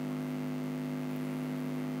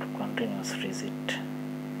 Continuous freeze it.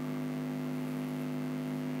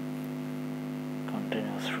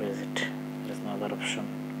 Continuous freeze it. There is no other option.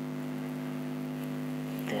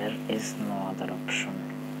 There is no other option.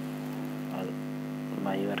 Well,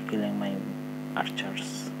 why you are killing my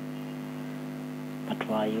archers? But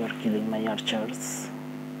why you are killing my archers?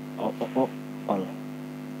 Oh, all.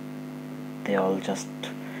 They all just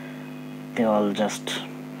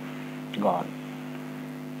gone.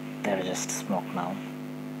 They're just smoke now.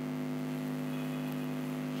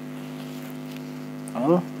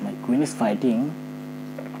 Oh, my queen is fighting.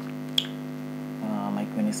 My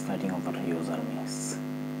queen is fighting over user armies.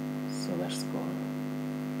 So let's go.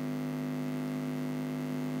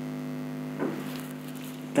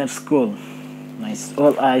 That's cool. Nice.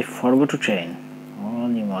 Oh, I forgot to chain.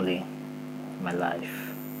 Holy moly, my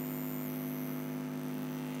life.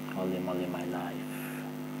 Holy moly, my life.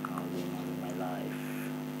 Holy moly, my life.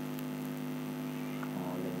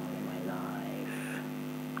 Holy moly, my life.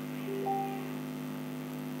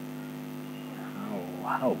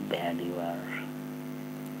 How bad you are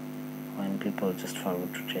when people just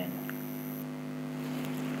forget to chain.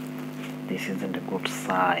 This isn't a good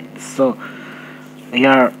sign. So we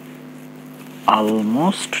are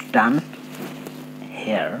almost done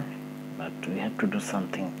here, but we have to do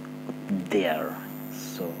something there.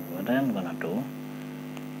 So what I'm gonna do,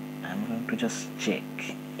 I'm going to just check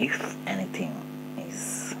if anything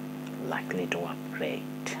is likely to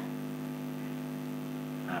upgrade.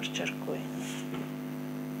 Archer queen.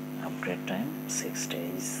 Upgrade time 6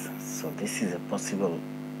 days. So this is a possible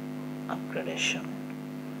upgradation.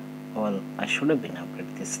 Well, I should have been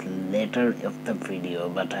upgraded this later of the video,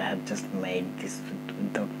 but I have just made this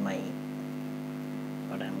without my,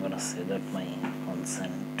 what I'm gonna say, without my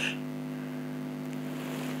consent.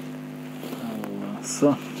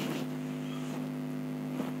 So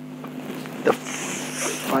the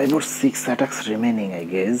 5 or 6 attacks remaining, I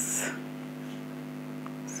guess.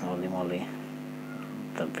 So holy moly,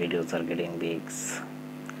 the videos are getting bigs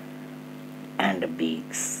and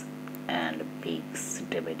bigs and bigs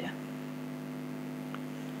day by day.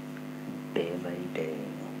 Day by day.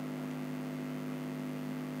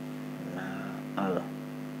 Now,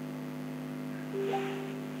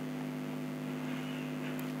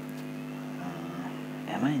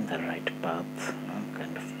 am I in the right path? I'm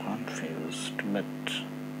kind of confused, but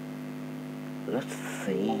let's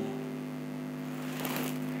see.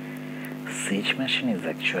 Siege machine is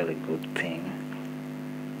actually a good thing.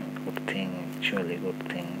 Actually good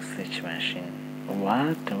thing. Siege machine.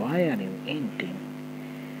 What? Why are you ending?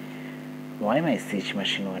 Why my siege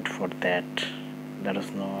machine went for that? There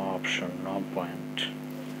is no option, no point.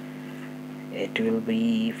 It will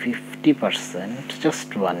be 50%,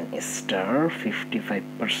 just 1 star,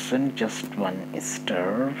 55%, just 1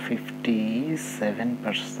 star,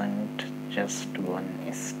 57%, just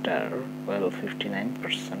 1 star, well,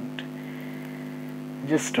 59%,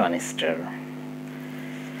 just 1 star.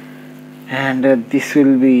 And this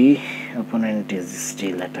will be, opponent is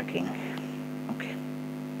still attacking. Okay,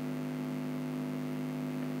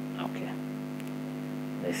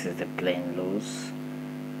 this is the plain lose.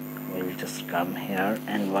 We'll just come here,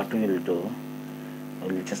 and what we'll do,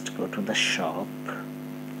 we'll just go to the shop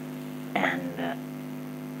and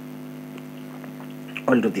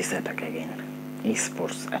we'll do this attack again.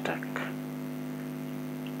 Esports attack.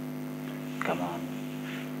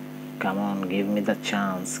 Come on, give me the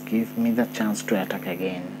chance to attack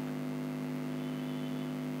again.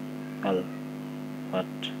 Well, what?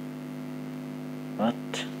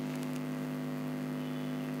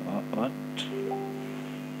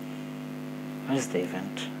 Where's the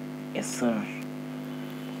event? Yes, sir.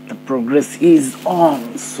 The progress is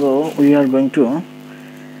on, so we are going to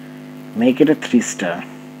make it a 3-star.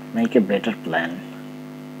 Make a better plan.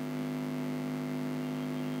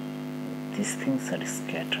 These things are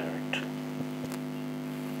scattered.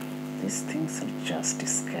 These things are just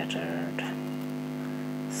scattered.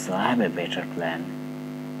 So I have a better plan.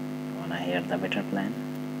 Wanna hear the better plan?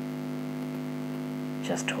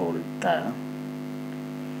 Just hold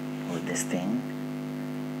this thing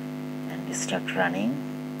and start running,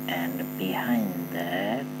 and behind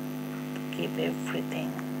that keep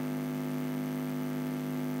everything.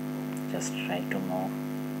 Just try to move,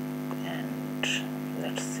 and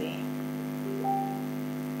let's see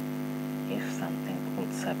if something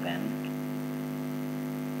could happen.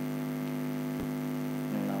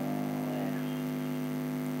 No.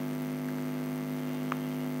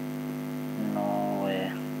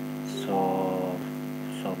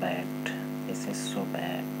 so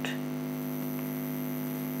bad.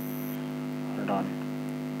 Hold on.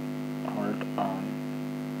 Hold on.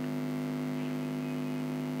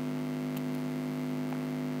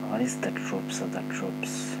 Where is the troops? Other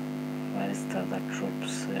troops? Where is the other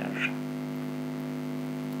troops here?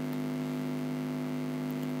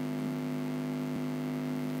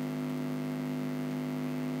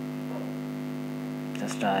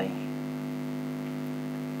 Just die.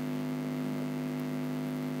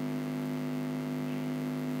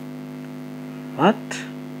 What?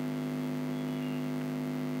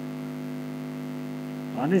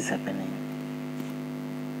 What is happening?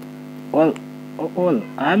 Well,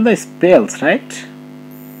 I have the spells, right?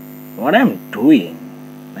 What I'm doing,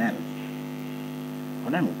 man?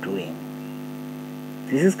 What I'm doing?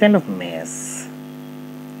 This is kind of mess.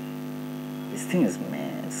 This thing is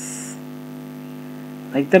mess.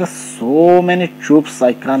 Like there are so many troops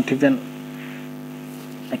I can't even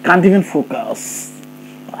focus.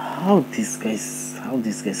 How these guys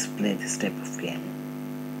play this type of game?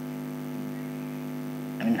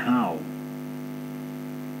 I mean, how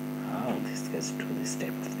these guys do this type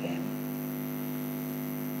of game?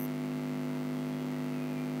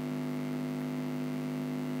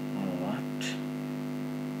 What?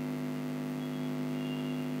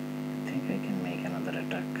 I think I can make another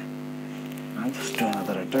attack. I'll just do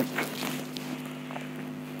another attack.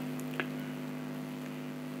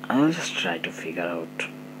 I'll just try to figure out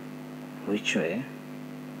which way.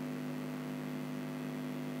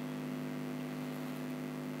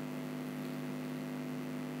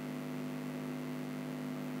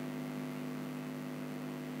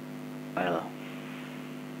 Well,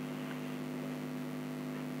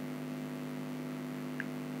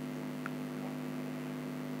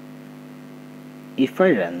 if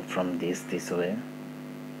I run from this way,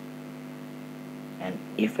 and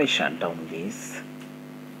if I shut down this,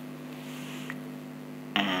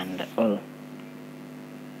 and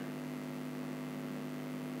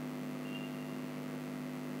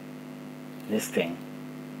this thing,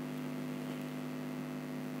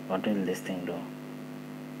 what will this thing do?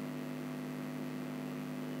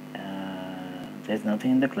 There's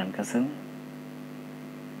nothing in the clan castle.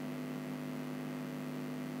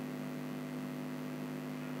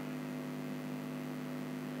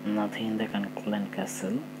 Nothing in the clan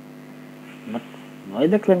castle. But why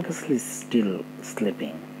the clan castle is still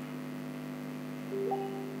sleeping?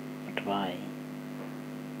 But why?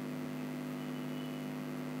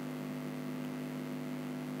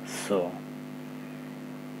 So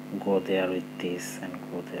go there with this and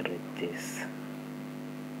go there with this,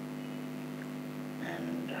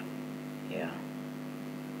 and yeah.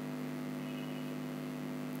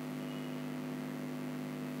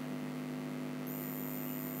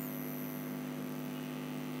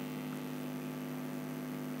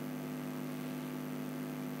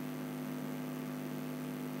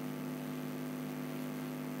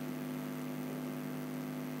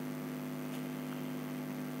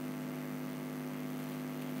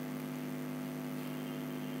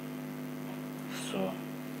 So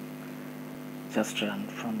just run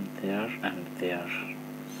from there and there,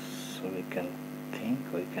 so we can think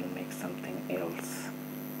we can make something else.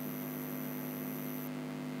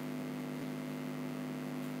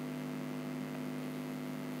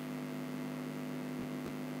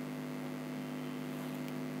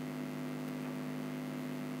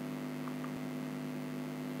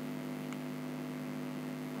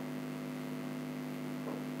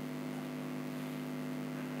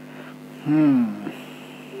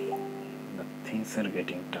 The things are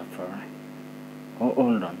getting tougher. Oh,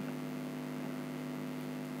 hold on.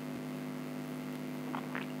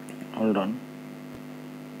 Hold on.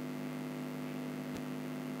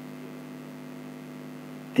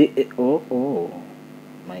 Oh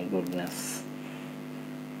my goodness.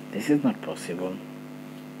 This is not possible.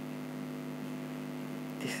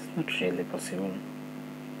 This is not really possible.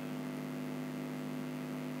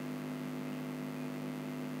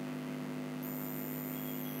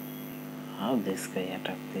 How this guy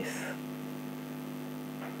attacked this?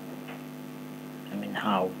 I mean,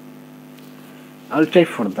 how? I'll try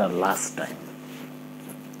for the last time.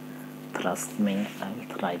 Trust me,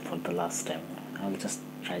 I'll try for the last time. I'll just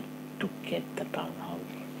try to get the town hall.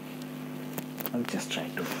 I'll just try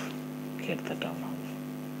to get the town hall.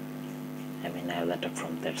 I mean, I'll attack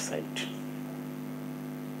from that side.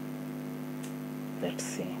 Let's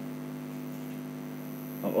see.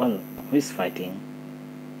 Oh, well, who is fighting?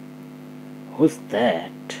 Who's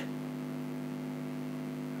that?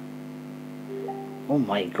 Oh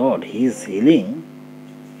my god, he is healing?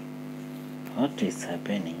 What is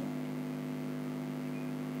happening?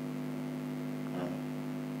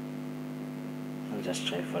 I'll just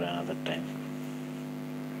try for another time,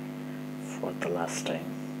 for the last time,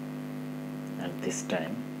 and this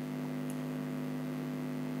time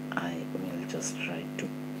I will just try to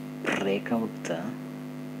break out the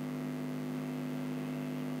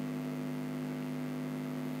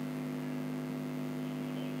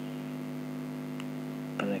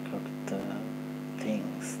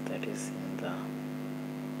things that is in the,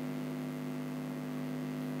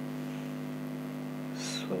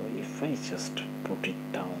 so if I just put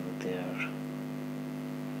it down there,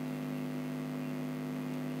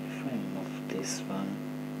 if I move this one,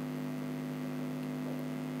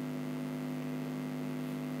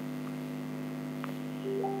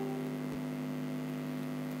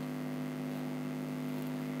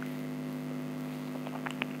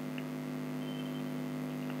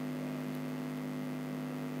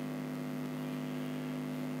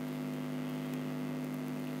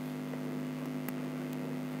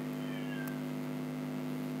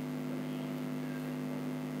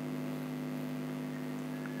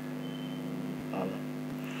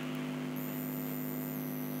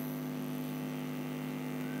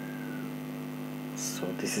 so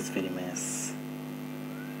this is very mess.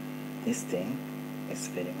 This thing is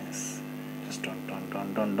very mess. Just don't.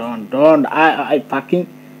 I fucking,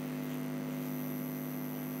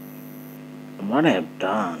 what I have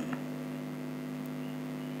done.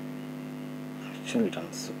 Actually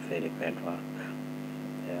done some very bad work.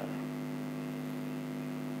 Yeah.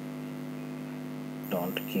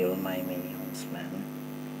 Don't kill my minions, man.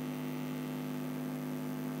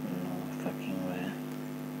 No fucking way.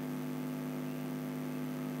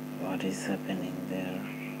 What is happening there?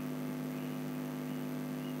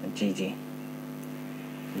 GG.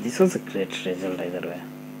 This was a great result either way.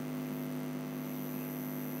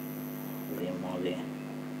 Holy moly.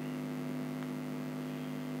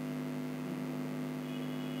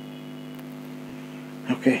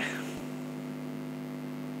 Okay.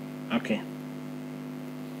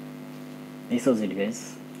 This was it,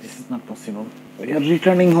 guys. This is not possible. We are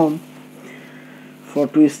returning home for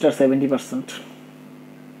 2-star 70%.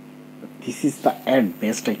 This is the at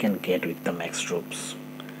best I can get with the max troops.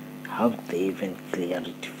 How they even clear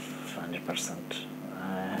it 100%? I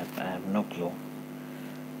have no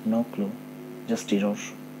clue. Just error.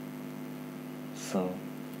 So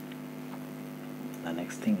the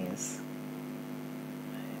next thing is,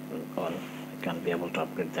 I can't be able to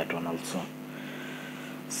upgrade that one also.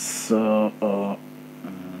 So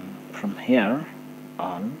from here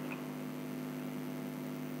on,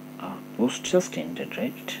 post just ended,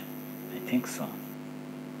 right? I think so.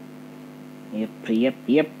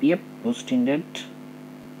 Yep. Post ended.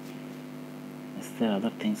 Is there other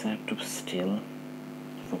things I have to still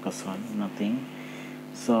focus on? Nothing.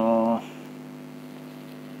 So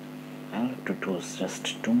I'll have to do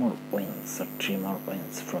just 2 more wins or 3 more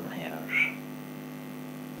wins from here.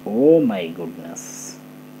 Oh my goodness.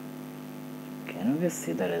 Can we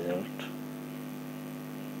see the result?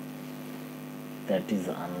 That is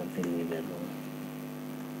unbelievable.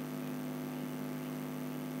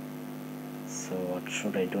 So what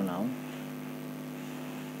should I do now?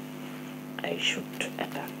 I should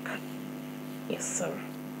attack. Yes, sir.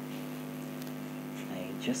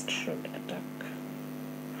 I just should attack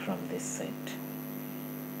from this side.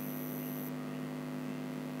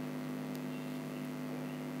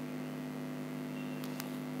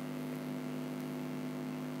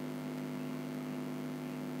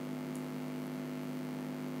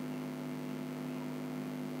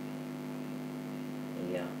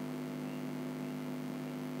 Yeah.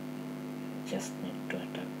 Just need to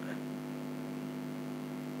attack.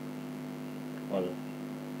 Well,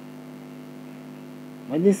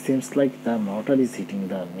 why this seems like the mortar is hitting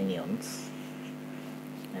the minions?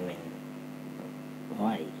 I mean,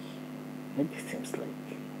 why? Why this seems like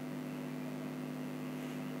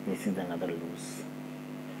this is another lose?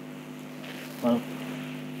 Well,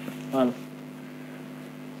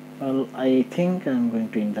 I think I'm going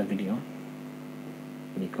to end the video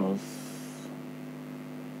because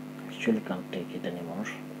I actually can't take it anymore.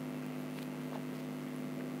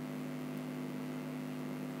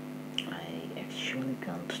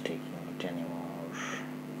 Can't take it anymore.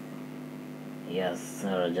 Yes,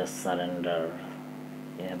 sir, just surrender.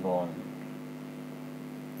 You have won.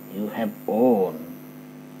 You have won.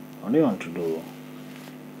 What do you want to do?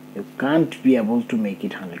 You can't be able to make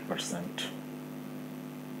it 100%.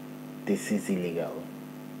 This is illegal.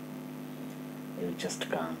 You just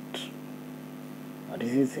can't. What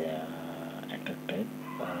is this attack type?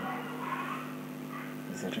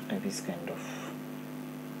 This attack type is kind of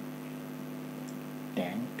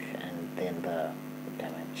tank and then the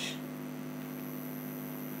damage.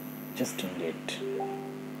 just end it.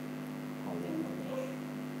 Holy moly.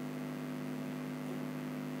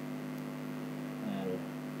 I'll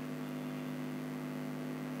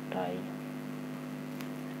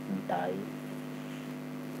die.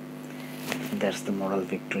 That's the moral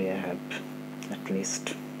victory I have. At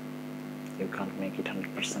least you can't make it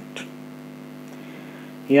 100%.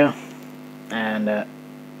 Yeah, and I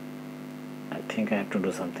think I have to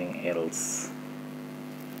do something else.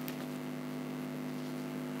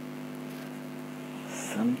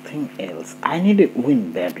 I need a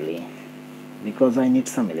win badly because I need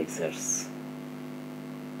some elixirs.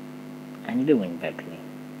 I need a win badly.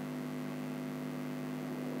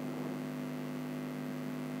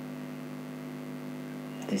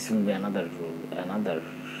 This will be another rule, another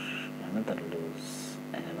lose.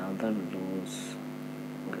 I don't know.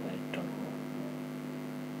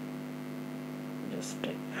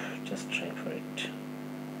 Just try for it.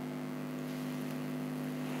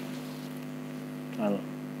 Well,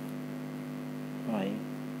 why?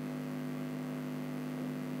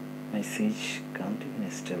 My siege can't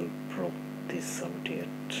even still probe this out yet.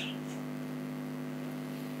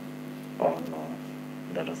 Oh no,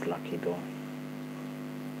 that was lucky though.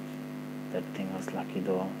 That thing was lucky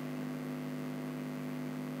though.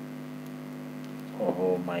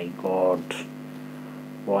 Oh my god.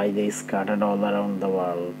 Why they scattered all around the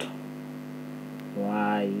world?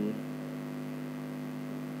 Why?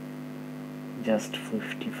 Just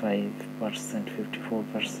 55%, 54% I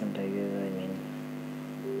guess, I mean.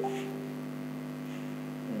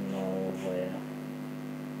 No way.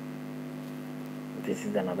 This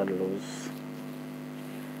is another lose.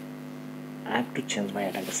 I have to change my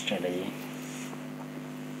attack strategy.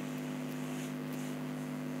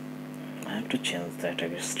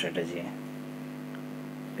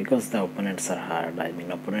 Because the opponents are hard. I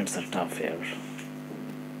mean, opponents are tough here.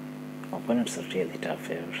 Opponents are really tough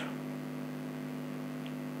here.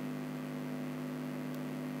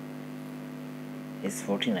 It's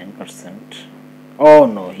 49%. Oh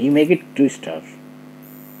no, he make it 2-star.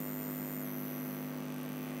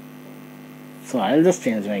 So I'll just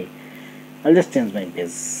change my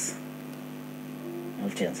base. I'll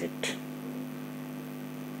change it.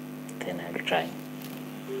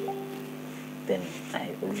 Then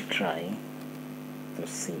I will try to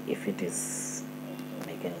see if it is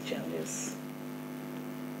make any changes.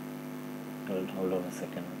 Hold on a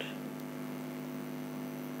second.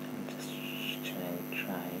 I'll just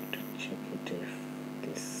try to check it if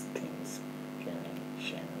this thing's making any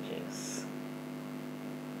changes.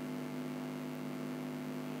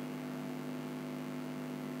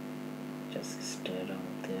 Just stay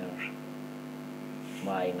around there.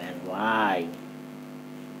 Why, man? Why?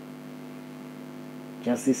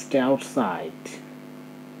 Just stay outside.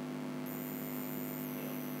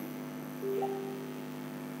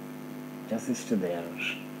 Just stay there.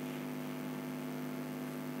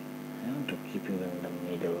 I want to keep you in the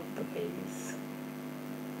middle of the base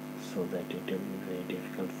so that it will be very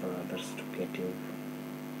difficult for others to get you.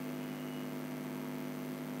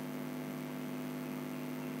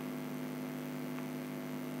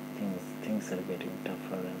 Things are getting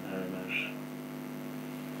tougher and harder.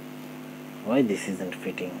 Why this isn't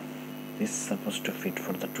fitting? This is supposed to fit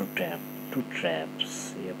for the two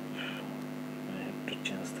traps. Yep. I have to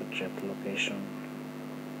change the trap location.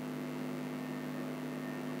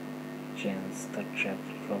 Change the trap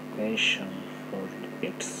location for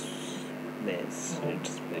its best.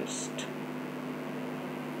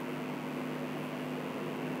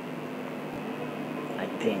 I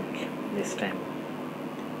think this time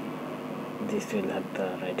this will have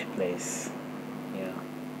the right place. Yeah.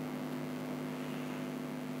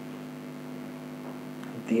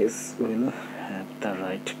 This will have the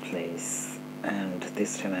right place, and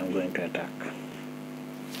this time I'm going to attack.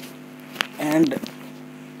 And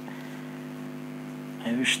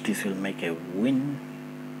I wish this will make a win,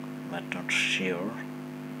 but not sure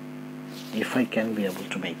if I can be able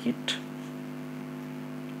to make it.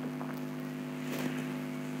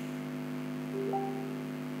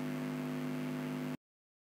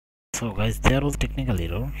 So guys, there was technical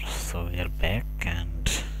error, so we are back, and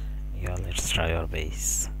yeah, let's try our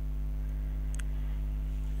base.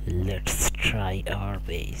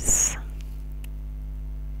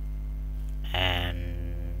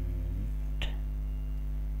 And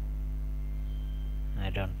I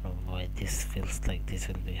don't know why this feels like this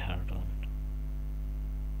will be hard on.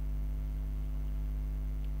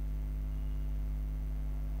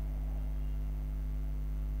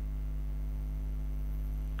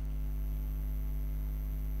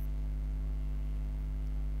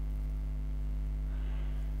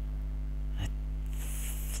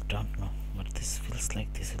 Don't know what this feels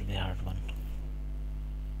like this will be a hard one.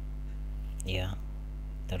 Yeah,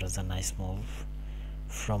 that was a nice move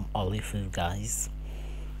from all of you guys.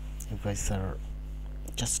 You guys are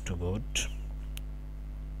just too good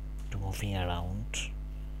to moving around.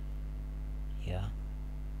 Yeah,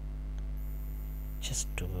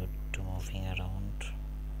 just too good to moving around.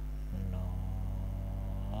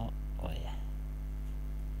 No way.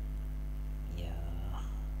 Yeah,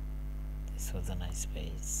 this was a nice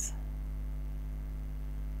base.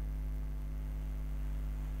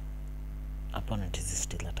 Opponent is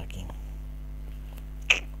still attacking.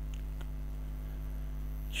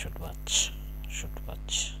 Should watch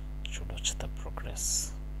the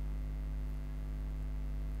progress.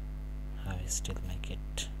 I will still make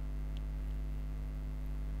it.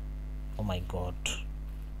 Oh my god,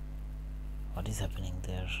 what is happening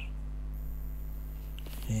there?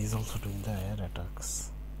 He is also doing the air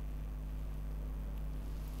attacks.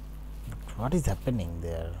 But what is happening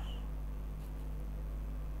there?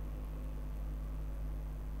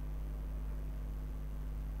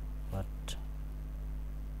 But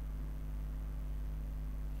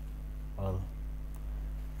well,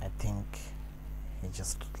 I think he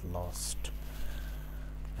just lost.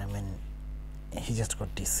 I mean, he just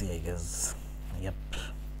got DC, I guess. Yep.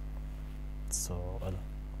 So, well,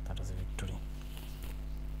 that was a victory.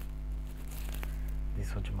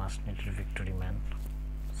 This was a much needed victory, man.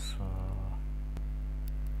 So,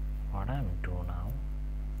 what I am doing now,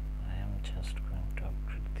 I am just going to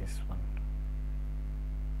upgrade this one.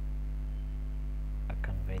 I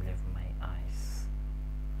can't believe my eyes.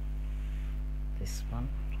 This one,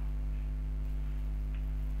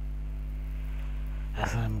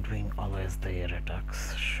 as I am doing always the air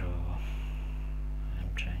attacks, so I am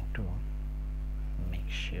trying to make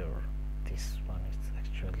sure this one is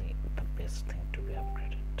actually the best thing to be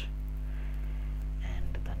upgraded.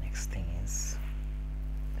 And the next thing is,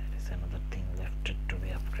 there is another thing left to be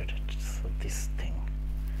upgraded, so this thing.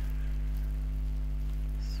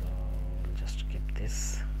 So we'll just keep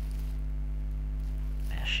this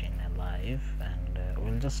machine alive, and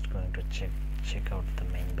we're just going to check out the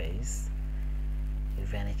main base.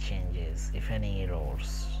 If any changes, if any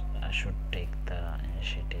errors, I should take the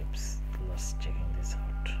initiatives. Let's checking this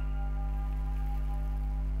out.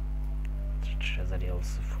 Treasury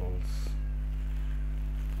also full.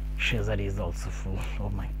 Treasury is also full. Oh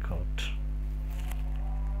my god,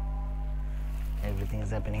 everything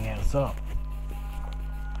is happening here. So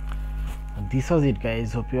this was it,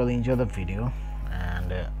 guys. Hope you all enjoy the video,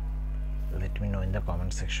 and let me know in the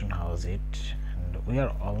comment section how was it. And we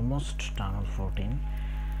are almost tunnel 14,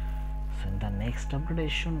 so in the next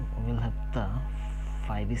upgradation we will have the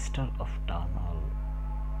 5-star of town hall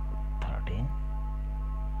 13.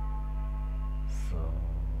 So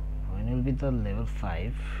when will be the level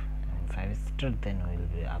 5 and 5-star, then we will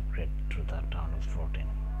be upgrade to the town hall 14.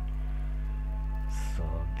 So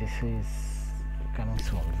this is coming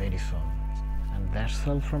soon, very soon. And that's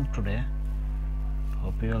all from today.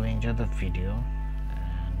 Hope you all enjoy the video,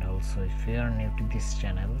 and also if you are new to this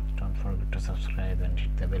channel, don't forget to subscribe and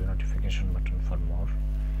hit the bell notification button for more.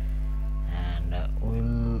 And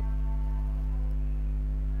we'll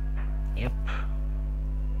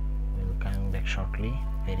coming back shortly,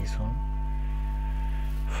 very soon,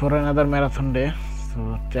 for another marathon day.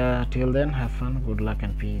 So till then, have fun, good luck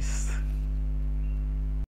and peace.